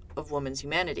of women's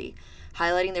humanity,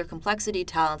 highlighting their complexity,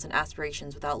 talents, and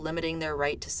aspirations without limiting their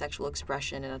right to sexual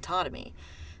expression and autonomy.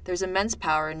 There's immense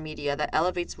power in media that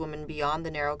elevates women beyond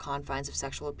the narrow confines of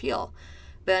sexual appeal.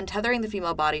 But untethering the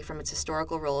female body from its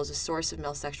historical role as a source of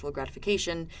male sexual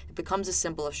gratification, it becomes a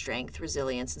symbol of strength,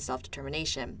 resilience, and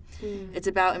self-determination. It's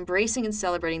about embracing and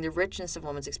celebrating the richness of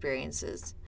women's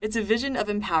experiences. It's a vision of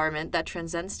empowerment that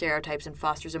transcends stereotypes and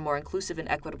fosters a more inclusive and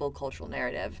equitable cultural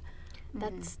narrative.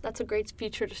 That's a great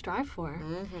future to strive for.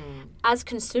 As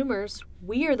consumers,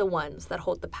 we are the ones that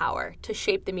hold the power to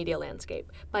shape the media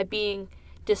landscape by being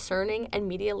discerning and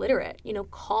media literate. You know,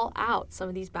 call out some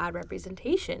of these bad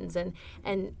representations and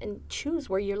choose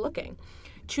where you're looking.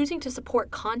 Choosing to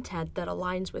support content that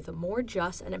aligns with a more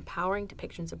just and empowering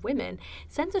depictions of women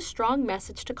sends a strong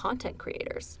message to content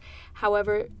creators.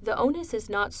 However, the onus is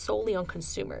not solely on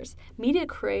consumers. Media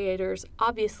creators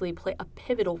obviously play a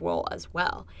pivotal role as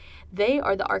well. They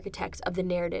are the architects of the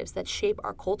narratives that shape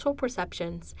our cultural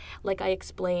perceptions. Like I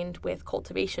explained with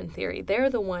cultivation theory, they're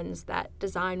the ones that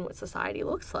design what society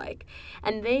looks like.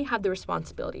 And they have the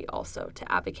responsibility also to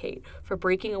advocate for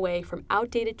breaking away from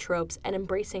outdated tropes and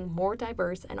embracing more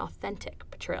diverse and authentic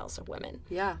portrayals of women.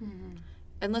 Yeah.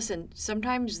 And listen,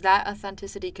 sometimes that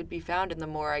authenticity could be found in the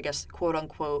more, I guess, quote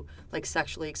unquote, like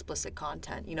sexually explicit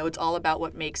content. You know, it's all about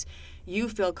what makes you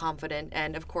feel confident.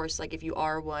 And of course, like if you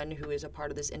are one who is a part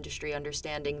of this industry,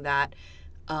 understanding that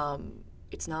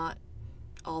it's not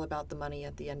all about the money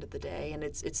at the end of the day. And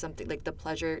it's something like the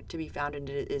pleasure to be found in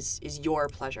it is your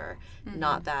pleasure,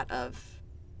 not that of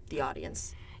the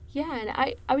audience. Yeah,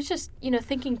 and I was just,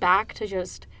 thinking back to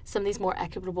just some of these more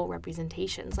equitable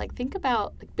representations. Like, think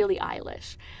about like Billie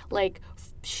Eilish. Like,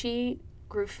 she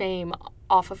grew fame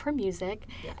off of her music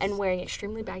and wearing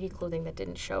extremely baggy clothing that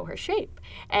didn't show her shape.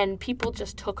 And people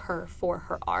just took her for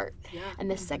her art. Yeah. And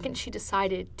the second she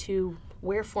decided to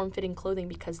wear form-fitting clothing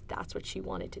because that's what she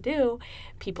wanted to do,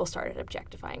 people started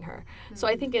objectifying her. So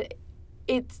I think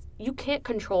it's you can't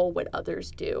control what others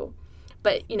do.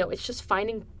 But, it's just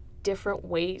finding different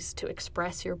ways to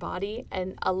express your body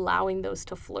and allowing those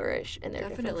to flourish in their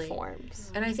different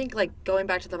forms. And I think, like, going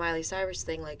back to the Miley Cyrus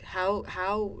thing, like,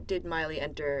 how did Miley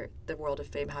enter the world of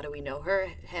fame? How do we know her?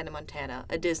 Hannah Montana,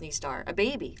 a Disney star, a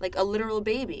baby, like a literal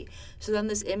baby. So then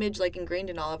this image, like, ingrained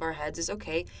in all of our heads is,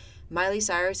 okay, Miley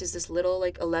Cyrus is this little,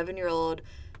 like, 11-year-old,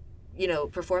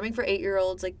 performing for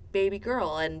 8-year-olds, like, baby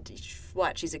girl. And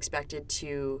what? She's expected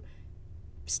to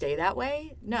stay that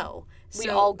way? No. We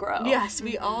all grow. Yes,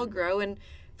 we all grow. And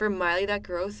for Miley, that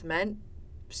growth meant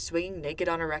swinging naked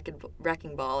on a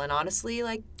wrecking ball, and honestly,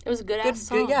 like, It was a good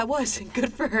song. yeah, it was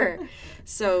good for her.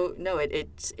 So no,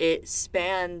 it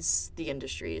spans the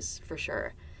industries for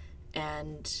sure,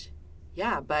 and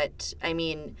yeah, but I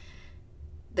mean,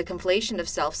 the conflation of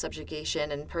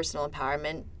self-subjugation and personal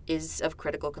empowerment is of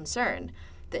critical concern.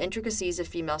 The intricacies of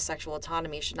female sexual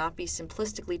autonomy should not be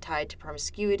simplistically tied to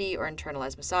promiscuity or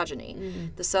internalized misogyny.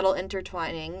 The subtle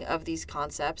intertwining of these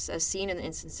concepts, as seen in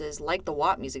instances like the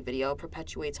WAP music video,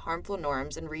 perpetuates harmful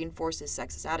norms and reinforces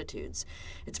sexist attitudes.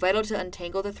 It's vital to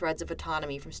untangle the threads of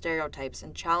autonomy from stereotypes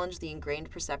and challenge the ingrained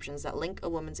perceptions that link a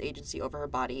woman's agency over her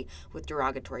body with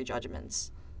derogatory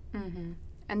judgments.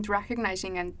 And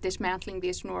recognizing and dismantling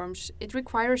these norms, it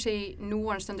requires a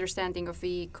nuanced understanding of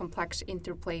the complex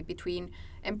interplay between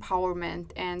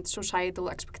empowerment and societal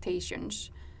expectations.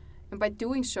 And by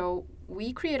doing so,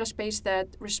 we create a space that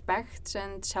respects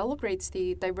and celebrates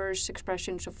the diverse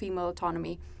expressions of female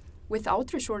autonomy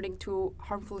without resorting to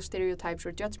harmful stereotypes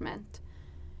or judgment.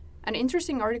 An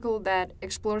interesting article that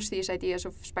explores these ideas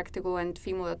of spectacle and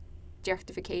female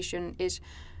objectification is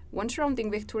one surrounding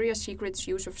Victoria's Secret's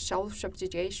use of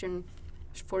self-subjugation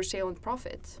for sale and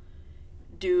profit.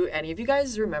 Do any of you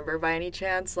guys remember by any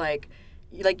chance, like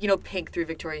Pink through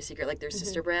Victoria's Secret, like their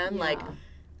sister brand, like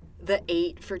the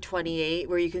 8 for $28,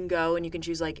 where you can go and you can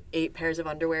choose like 8 pairs of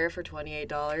underwear for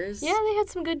 $28? Yeah, they had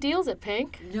some good deals at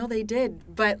Pink. No, they did.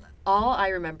 But all I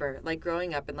remember, like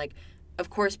growing up and like, of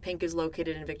course, Pink is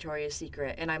located in Victoria's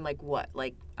Secret, and I'm like, what?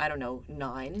 Like, I don't know,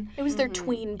 9? It was their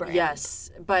tween brand. Yes,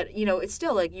 but, it's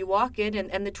still, like, you walk in,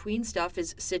 and the tween stuff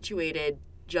is situated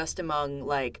just among,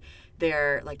 like,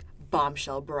 their, like,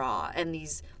 bombshell bra, and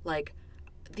these, I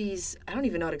don't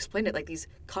even know how to explain it, like, these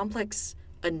complex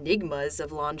enigmas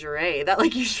of lingerie that,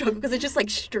 like, you struggle, because it's just,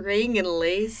 like, string and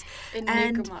lace.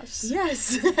 Enigmas. And,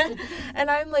 yes.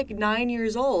 And I'm, like, 9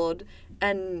 years old,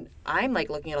 and I'm,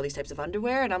 like, looking at all these types of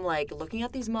underwear, and I'm, like, looking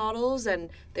at these models, and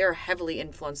they're heavily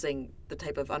influencing the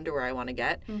type of underwear I want to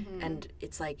get. And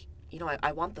it's like,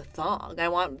 I want the thong. I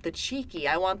want the cheeky.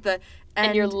 I want the...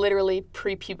 And you're literally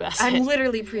prepubescent. I'm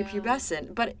literally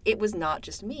prepubescent. But it was not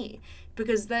just me.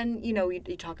 Because then, you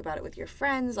talk about it with your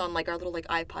friends on, like, our little, like,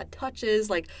 iPod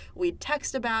touches. Like, we'd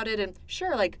text about it. And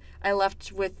sure, like, I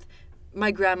left with my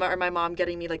grandma or my mom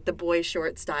getting me, like, the boy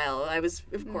short style. I was,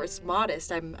 of course, modest.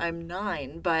 I'm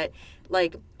 9. But,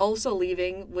 like, also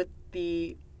leaving with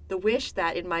the wish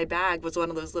that in my bag was one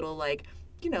of those little, like,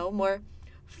 more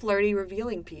flirty,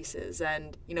 revealing pieces.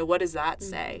 And, what does that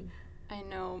say? I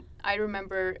know. I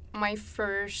remember my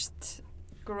first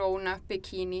grown-up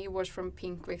bikini was from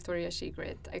Pink Victoria's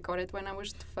Secret. I got it when I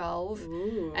was 12.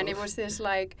 Ooh. And it was this,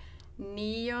 like,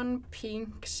 neon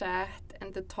pink set,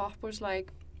 and the top was,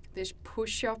 like, this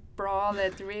push-up bra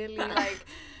that really, like,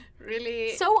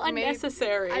 really... So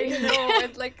unnecessary. I know.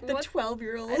 And, like, The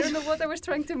 12-year-old. I don't know what I was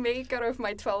trying to make out of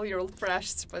my 12-year-old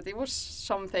breasts, but it was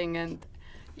something. And,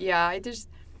 yeah,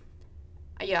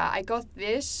 I got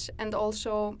this and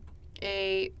also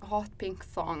a hot pink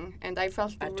thong, and I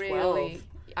felt At really... 12.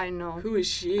 I know. Who is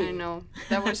she? I know.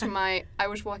 That was I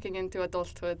was walking into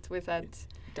adulthood with that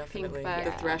Definitely. pink bag.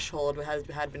 The threshold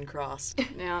had been crossed.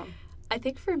 Yeah. I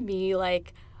think for me,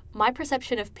 like, my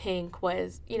perception of Pink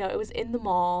was, it was in the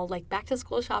mall, like, back to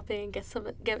school shopping, get some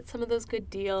of those good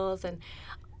deals, and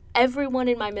everyone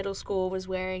in my middle school was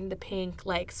wearing the Pink,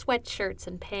 like, sweatshirts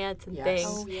and pants and Yes. things.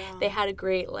 Oh, yeah. They had a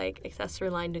great, like, accessory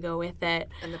line to go with it.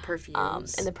 And the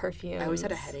perfumes. I always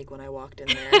had a headache when I walked in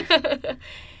there.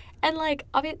 And, like,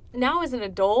 now as an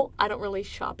adult, I don't really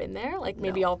shop in there. Like,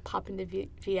 maybe No. I'll pop into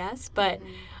VS, but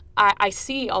I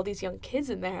see all these young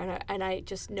kids in there, and I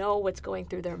just know what's going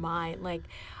through their mind. Like,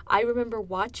 I remember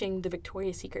watching the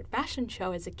Victoria's Secret fashion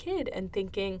show as a kid and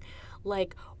thinking,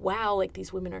 like, wow, like,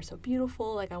 these women are so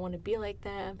beautiful. Like, I want to be like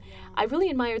them. Yeah. I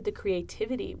really admired the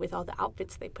creativity with all the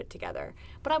outfits they put together.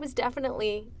 But I was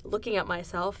definitely looking at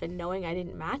myself and knowing I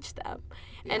didn't match them.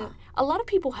 Yeah. And a lot of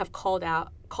people have called out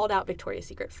Victoria's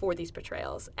Secret for these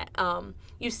portrayals.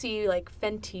 You see, like,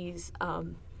 Fenty's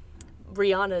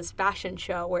Rihanna's fashion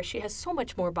show where she has so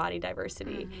much more body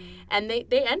diversity. And they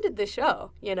ended the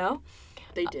show,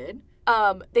 They did?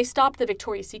 They stopped the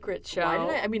Victoria's Secret show.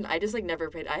 Why did I just, like, never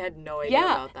paid. I had no idea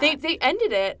about that. They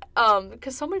ended it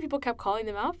because so many people kept calling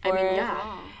them out for it.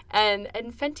 Yeah. And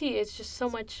Fenty is just so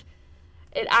much...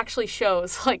 It actually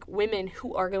shows, like, women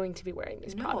who are going to be wearing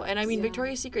these products. And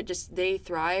Victoria's Secret they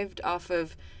thrived off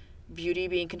of beauty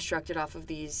being constructed off of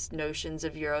these notions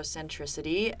of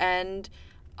Eurocentricity and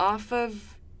off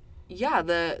of,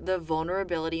 the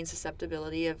vulnerability and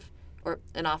susceptibility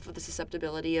and off of the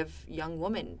susceptibility of young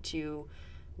women to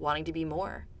wanting to be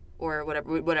more or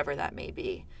whatever that may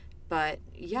be. But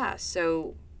yeah,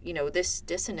 so, this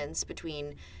dissonance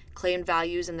between claimed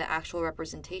values and the actual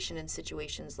representation in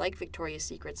situations like Victoria's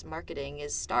Secret's marketing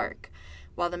is stark.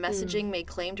 While the messaging may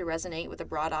claim to resonate with a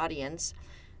broad audience,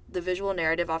 the visual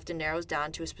narrative often narrows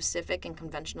down to a specific and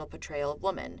conventional portrayal of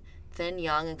woman, thin,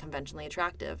 young, and conventionally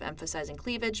attractive, emphasizing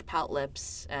cleavage, pout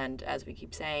lips, and, as we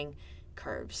keep saying,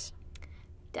 curves.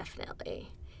 Definitely.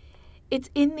 It's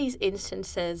in these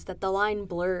instances that the line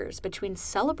blurs between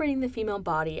celebrating the female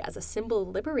body as a symbol of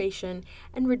liberation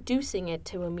and reducing it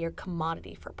to a mere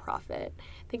commodity for profit.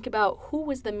 Think about who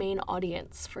was the main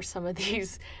audience for some of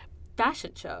these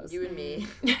fashion shows. You and me.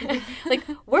 Like,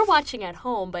 we're watching at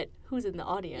home, but who's in the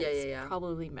audience? Yeah.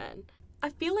 Probably men. I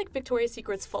feel like Victoria's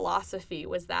Secret's philosophy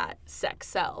was that sex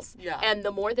sells. Yeah. And the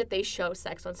more that they show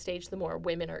sex on stage, the more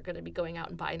women are going to be going out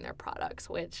and buying their products,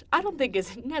 which I don't think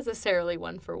is necessarily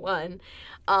one for one.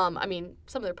 I mean,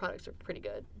 some of their products are pretty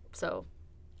good, so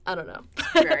I don't know.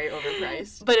 Very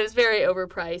overpriced. But it was very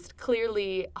overpriced,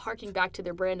 clearly harking back to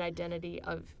their brand identity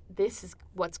of this is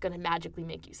what's going to magically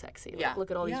make you sexy. Like,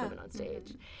 look at all these women on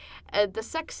stage. The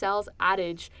sex sells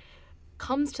adage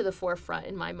comes to the forefront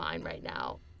in my mind right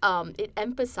now. It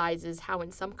emphasizes how,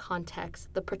 in some contexts,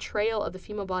 the portrayal of the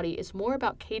female body is more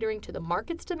about catering to the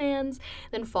market's demands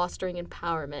than fostering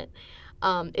empowerment.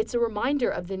 It's a reminder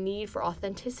of the need for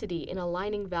authenticity in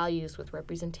aligning values with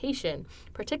representation,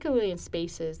 particularly in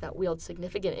spaces that wield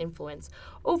significant influence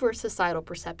over societal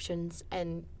perceptions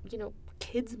and,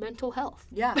 kids' mental health.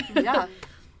 Yeah.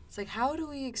 It's like, how do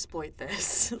we exploit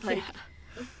this?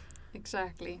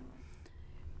 Exactly.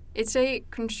 It's a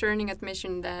concerning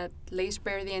admission that lays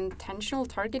bare the intentional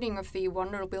targeting of the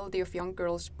vulnerability of young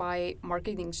girls by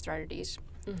marketing strategies.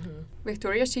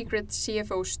 Victoria's Secret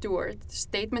CFO Stewart's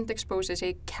statement exposes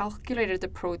a calculated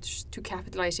approach to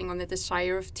capitalizing on the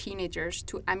desire of teenagers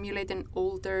to emulate an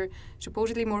older,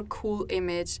 supposedly more cool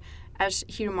image, as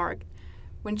he remarked.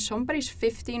 When somebody's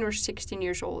 15 or 16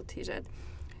 years old, he said,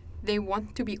 they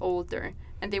want to be older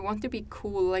and they want to be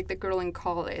cool like the girl in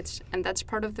college, and that's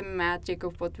part of the magic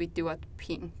of what we do at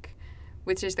Pink,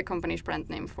 which is the company's brand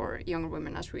name for younger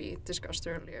women, as we discussed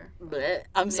earlier. Blech.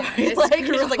 I'm sorry. It's It's like,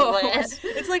 gross. blech.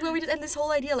 It's like what we did, and this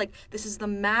whole idea, like, this is the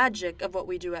magic of what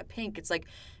we do at Pink. It's like,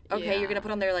 okay, you're gonna put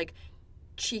on their like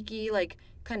cheeky, like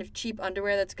kind of cheap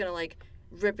underwear that's gonna like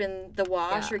rip in the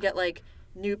wash or get like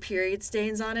new period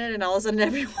stains on it, and all of a sudden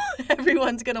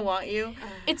everyone's gonna want you.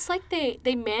 It's like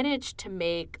they managed to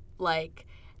make like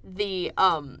the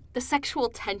sexual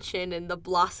tension and the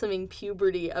blossoming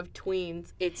puberty of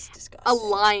tweens, it's disgusting,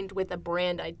 aligned with a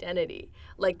brand identity.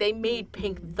 Like, they made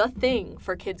Pink the thing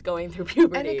for kids going through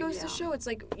puberty. And it goes to show, it's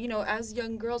like, as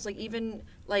young girls, like, even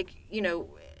like,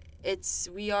 it's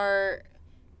we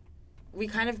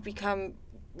kind of become,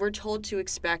 we're told to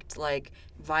expect like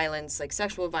violence, like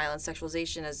sexual violence,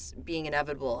 sexualization as being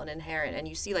inevitable and inherent. And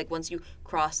you see, like, once you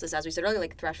cross this, as we said earlier,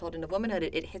 like threshold into womanhood,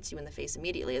 it hits you in the face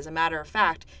immediately. As a matter of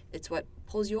fact, it's what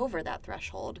pulls you over that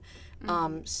threshold.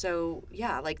 So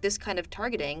yeah, like this kind of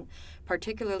targeting,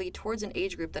 particularly towards an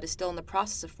age group that is still in the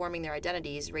process of forming their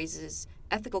identities, raises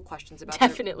ethical questions about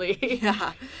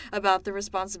about the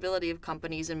responsibility of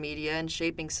companies and media in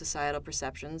shaping societal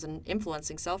perceptions and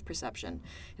influencing self-perception.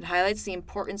 It highlights the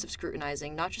importance of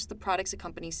scrutinizing not just the products a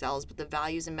company sells, but the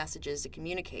values and messages it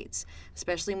communicates,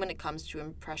 especially when it comes to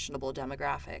impressionable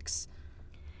demographics.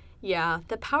 Yeah,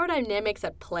 the power dynamics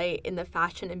at play in the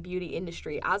fashion and beauty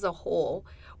industry as a whole,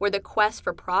 where the quest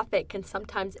for profit can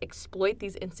sometimes exploit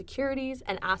these insecurities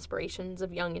and aspirations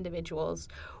of young individuals,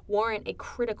 warrant a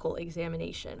critical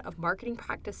examination of marketing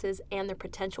practices and their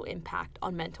potential impact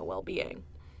on mental well-being.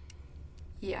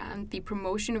 Yeah, and the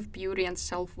promotion of beauty and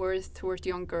self-worth toward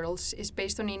young girls is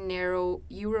based on a narrow,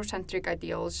 Eurocentric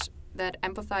ideals that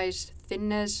emphasize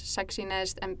thinness,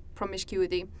 sexiness, and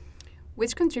promiscuity,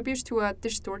 which contributes to a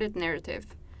distorted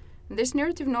narrative. And this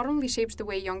narrative not only shapes the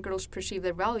way young girls perceive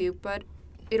their value, but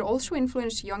it also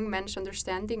influences young men's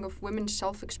understanding of women's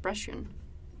self-expression.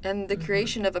 And the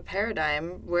creation of a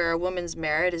paradigm where a woman's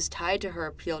merit is tied to her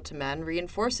appeal to men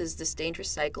reinforces this dangerous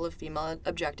cycle of female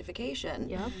objectification.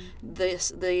 Yeah.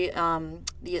 This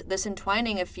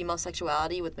entwining of female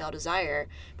sexuality with male desire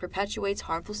perpetuates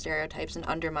harmful stereotypes and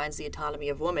undermines the autonomy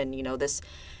of woman. This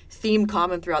theme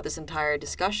common throughout this entire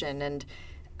discussion. And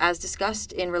as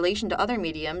discussed in relation to other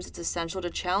mediums, it's essential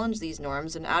to challenge these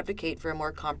norms and advocate for a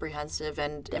more comprehensive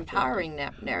and empowering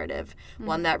narrative,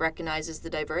 one that recognizes the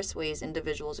diverse ways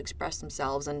individuals express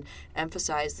themselves and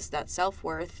emphasizes that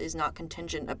self-worth is not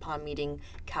contingent upon meeting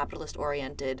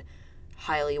capitalist-oriented,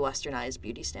 highly westernized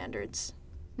beauty standards.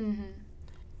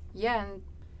 Yeah, and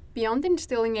Beyond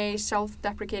instilling a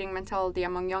self-deprecating mentality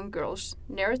among young girls,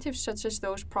 narratives such as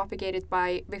those propagated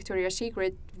by Victoria's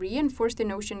Secret reinforce the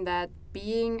notion that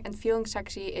being and feeling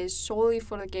sexy is solely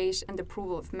for the gaze and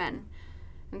approval of men.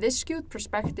 And this skewed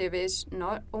perspective is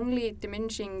not only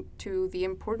diminishing to the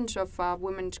importance of a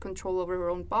woman's control over her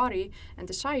own body and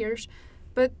desires,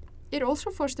 but it also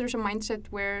fosters a mindset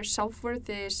where self-worth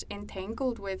is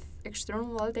entangled with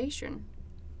external validation.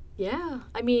 Yeah,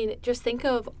 I mean, just think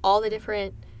of all the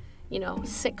different,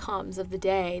 sitcoms of the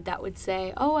day that would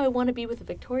say, oh, I want to be with a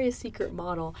Victoria's Secret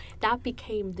model. That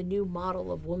became the new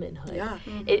model of womanhood. Yeah.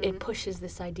 Mm-hmm. It pushes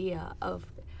this idea of,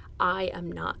 I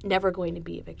am never going to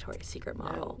be a Victoria's Secret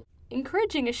model. No.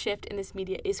 Encouraging a shift in this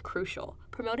media is crucial,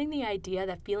 promoting the idea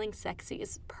that feeling sexy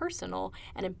is personal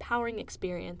and empowering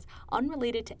experience,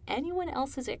 unrelated to anyone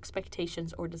else's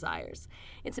expectations or desires.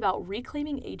 It's about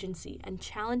reclaiming agency and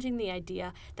challenging the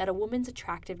idea that a woman's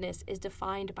attractiveness is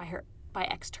defined by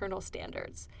external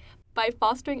standards. By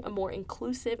fostering a more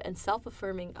inclusive and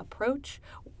self-affirming approach,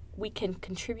 we can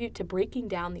contribute to breaking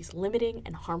down these limiting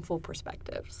and harmful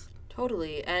perspectives.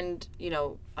 Totally. And,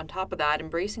 on top of that,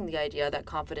 embracing the idea that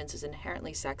confidence is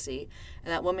inherently sexy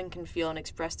and that women can feel and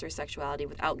express their sexuality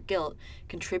without guilt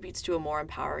contributes to a more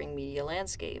empowering media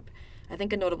landscape. I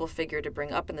think a notable figure to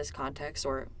bring up in this context,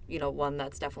 or, one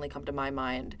that's definitely come to my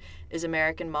mind, is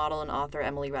American model and author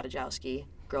Emily Ratajkowski,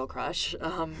 girl crush,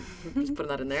 just putting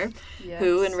that in there, Yes.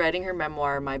 Who, in writing her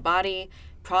memoir, My Body,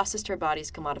 processed her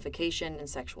body's commodification and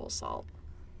sexual assault.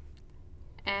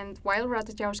 And while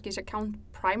Ratajkowski's account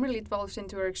primarily delves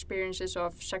into her experiences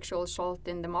of sexual assault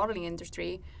in the modeling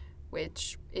industry,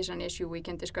 which is an issue we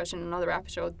can discuss in another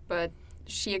episode, but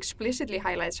she explicitly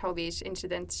highlights how these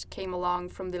incidents came along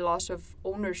from the loss of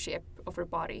ownership of her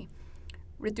body.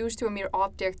 Reduced to a mere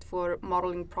object for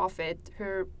modeling profit,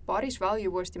 her body's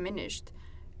value was diminished,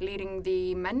 leading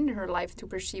the men in her life to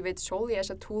perceive it solely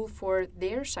as a tool for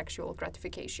their sexual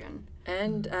gratification.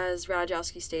 And as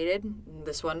Ratajkowski stated,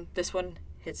 this one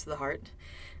hits the heart.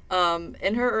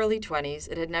 In her early 20s,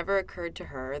 it had never occurred to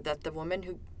her that the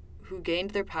women who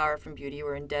gained their power from beauty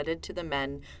were indebted to the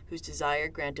men whose desire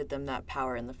granted them that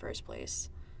power in the first place.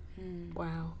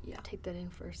 Wow. Yeah. Take that in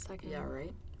for a second. Yeah,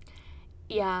 right?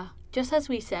 Yeah. Just as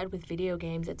we said with video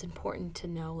games, it's important to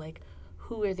know,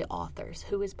 who are the authors?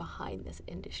 Who is behind this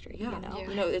industry? Yeah.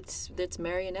 Yeah. It's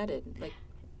marionetted.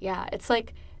 Yeah, it's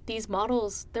like these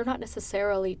models, they're not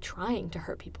necessarily trying to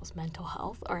hurt people's mental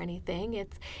health or anything.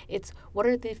 It's what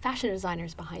are the fashion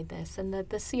designers behind this and the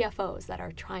CFOs that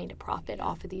are trying to profit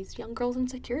off of these young girls'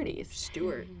 insecurities.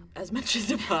 Stewart, as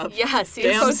mentioned above. Yeah, Damn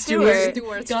CFO Stewart.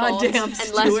 Stewart's Goddamn fault. And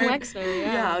Stewart. Les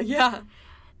Wexner, Yeah.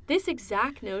 This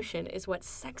exact notion is what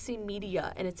sexy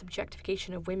media and its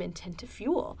objectification of women tend to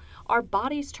fuel. Our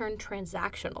bodies turn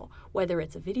transactional, whether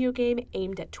it's a video game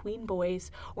aimed at tween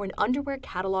boys or an underwear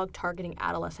catalog targeting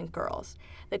adolescent girls.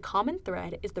 The common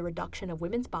thread is the reduction of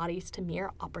women's bodies to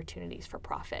mere opportunities for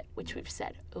profit, which we've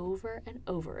said over and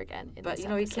over again in But, this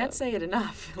you episode. can't say it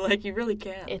enough. You really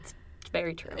can't. It's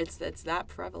very true. It's that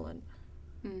prevalent.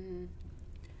 Mm-hmm.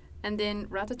 And in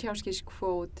Ratajkowski's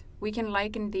quote, we can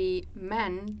liken the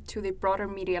men to the broader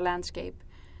media landscape.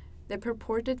 The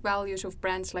purported values of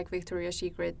brands like Victoria's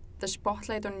Secret, the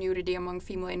spotlight on nudity among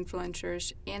female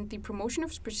influencers, and the promotion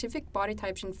of specific body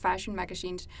types in fashion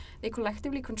magazines, they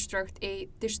collectively construct a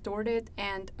distorted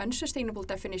and unsustainable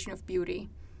definition of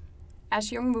beauty.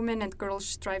 As young women and girls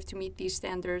strive to meet these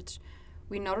standards,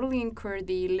 we not only incur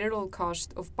the literal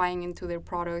cost of buying into their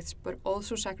products, but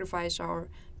also sacrifice our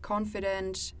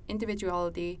confidence,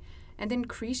 individuality, and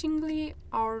increasingly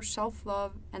our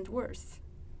self-love and worth.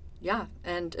 Yeah,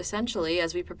 and essentially,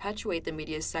 as we perpetuate the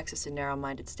media's sexist and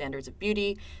narrow-minded standards of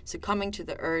beauty, succumbing to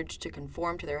the urge to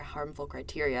conform to their harmful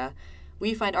criteria,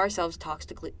 we find ourselves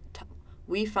toxically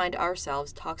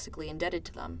indebted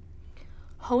to them.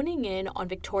 Honing in on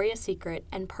Victoria's Secret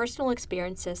and personal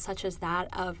experiences such as that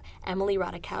of Emily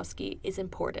Ratajkowski is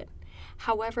important.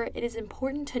 However, it is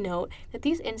important to note that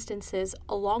these instances,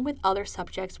 along with other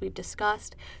subjects we've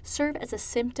discussed, serve as a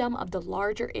symptom of the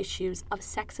larger issues of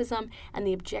sexism and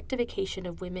the objectification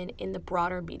of women in the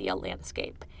broader media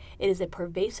landscape. It is a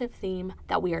pervasive theme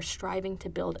that we are striving to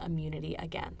build immunity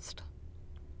against.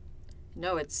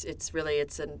 No, it's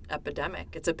an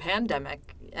epidemic. It's a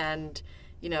pandemic. And,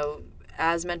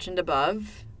 as mentioned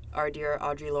above, our dear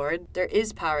Audre Lorde, there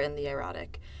is power in the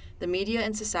erotic. The media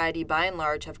and society, by and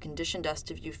large, have conditioned us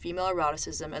to view female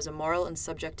eroticism as immoral and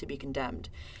subject to be condemned.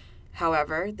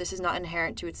 However, this is not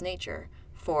inherent to its nature,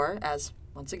 for, as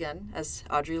Once again, as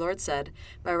Audre Lorde said,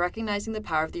 by recognizing the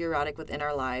power of the erotic within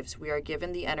our lives, we are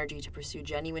given the energy to pursue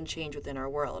genuine change within our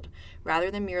world,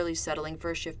 rather than merely settling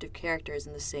for a shift of characters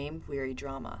in the same weary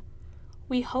drama.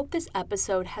 We hope this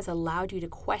episode has allowed you to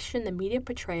question the media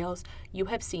portrayals you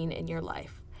have seen in your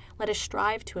life. Let us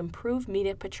strive to improve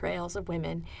media portrayals of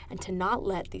women and to not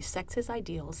let these sexist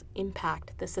ideals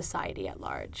impact the society at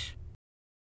large.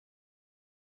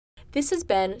 This has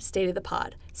been State of the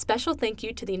Pod. Special thank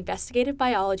you to the Investigative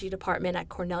Biology Department at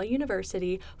Cornell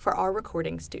University for our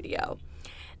recording studio.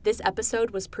 This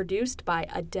episode was produced by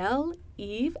Adele,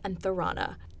 Eve, and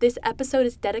Thorana. This episode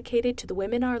is dedicated to the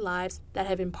women in our lives that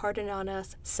have imparted on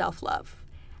us self-love.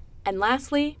 And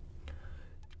lastly,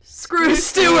 screw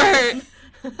Stewart!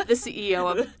 The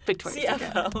CEO of Victoria's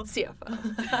Secret. CFO.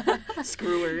 CFO.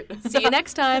 Screw her. See you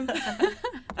next time.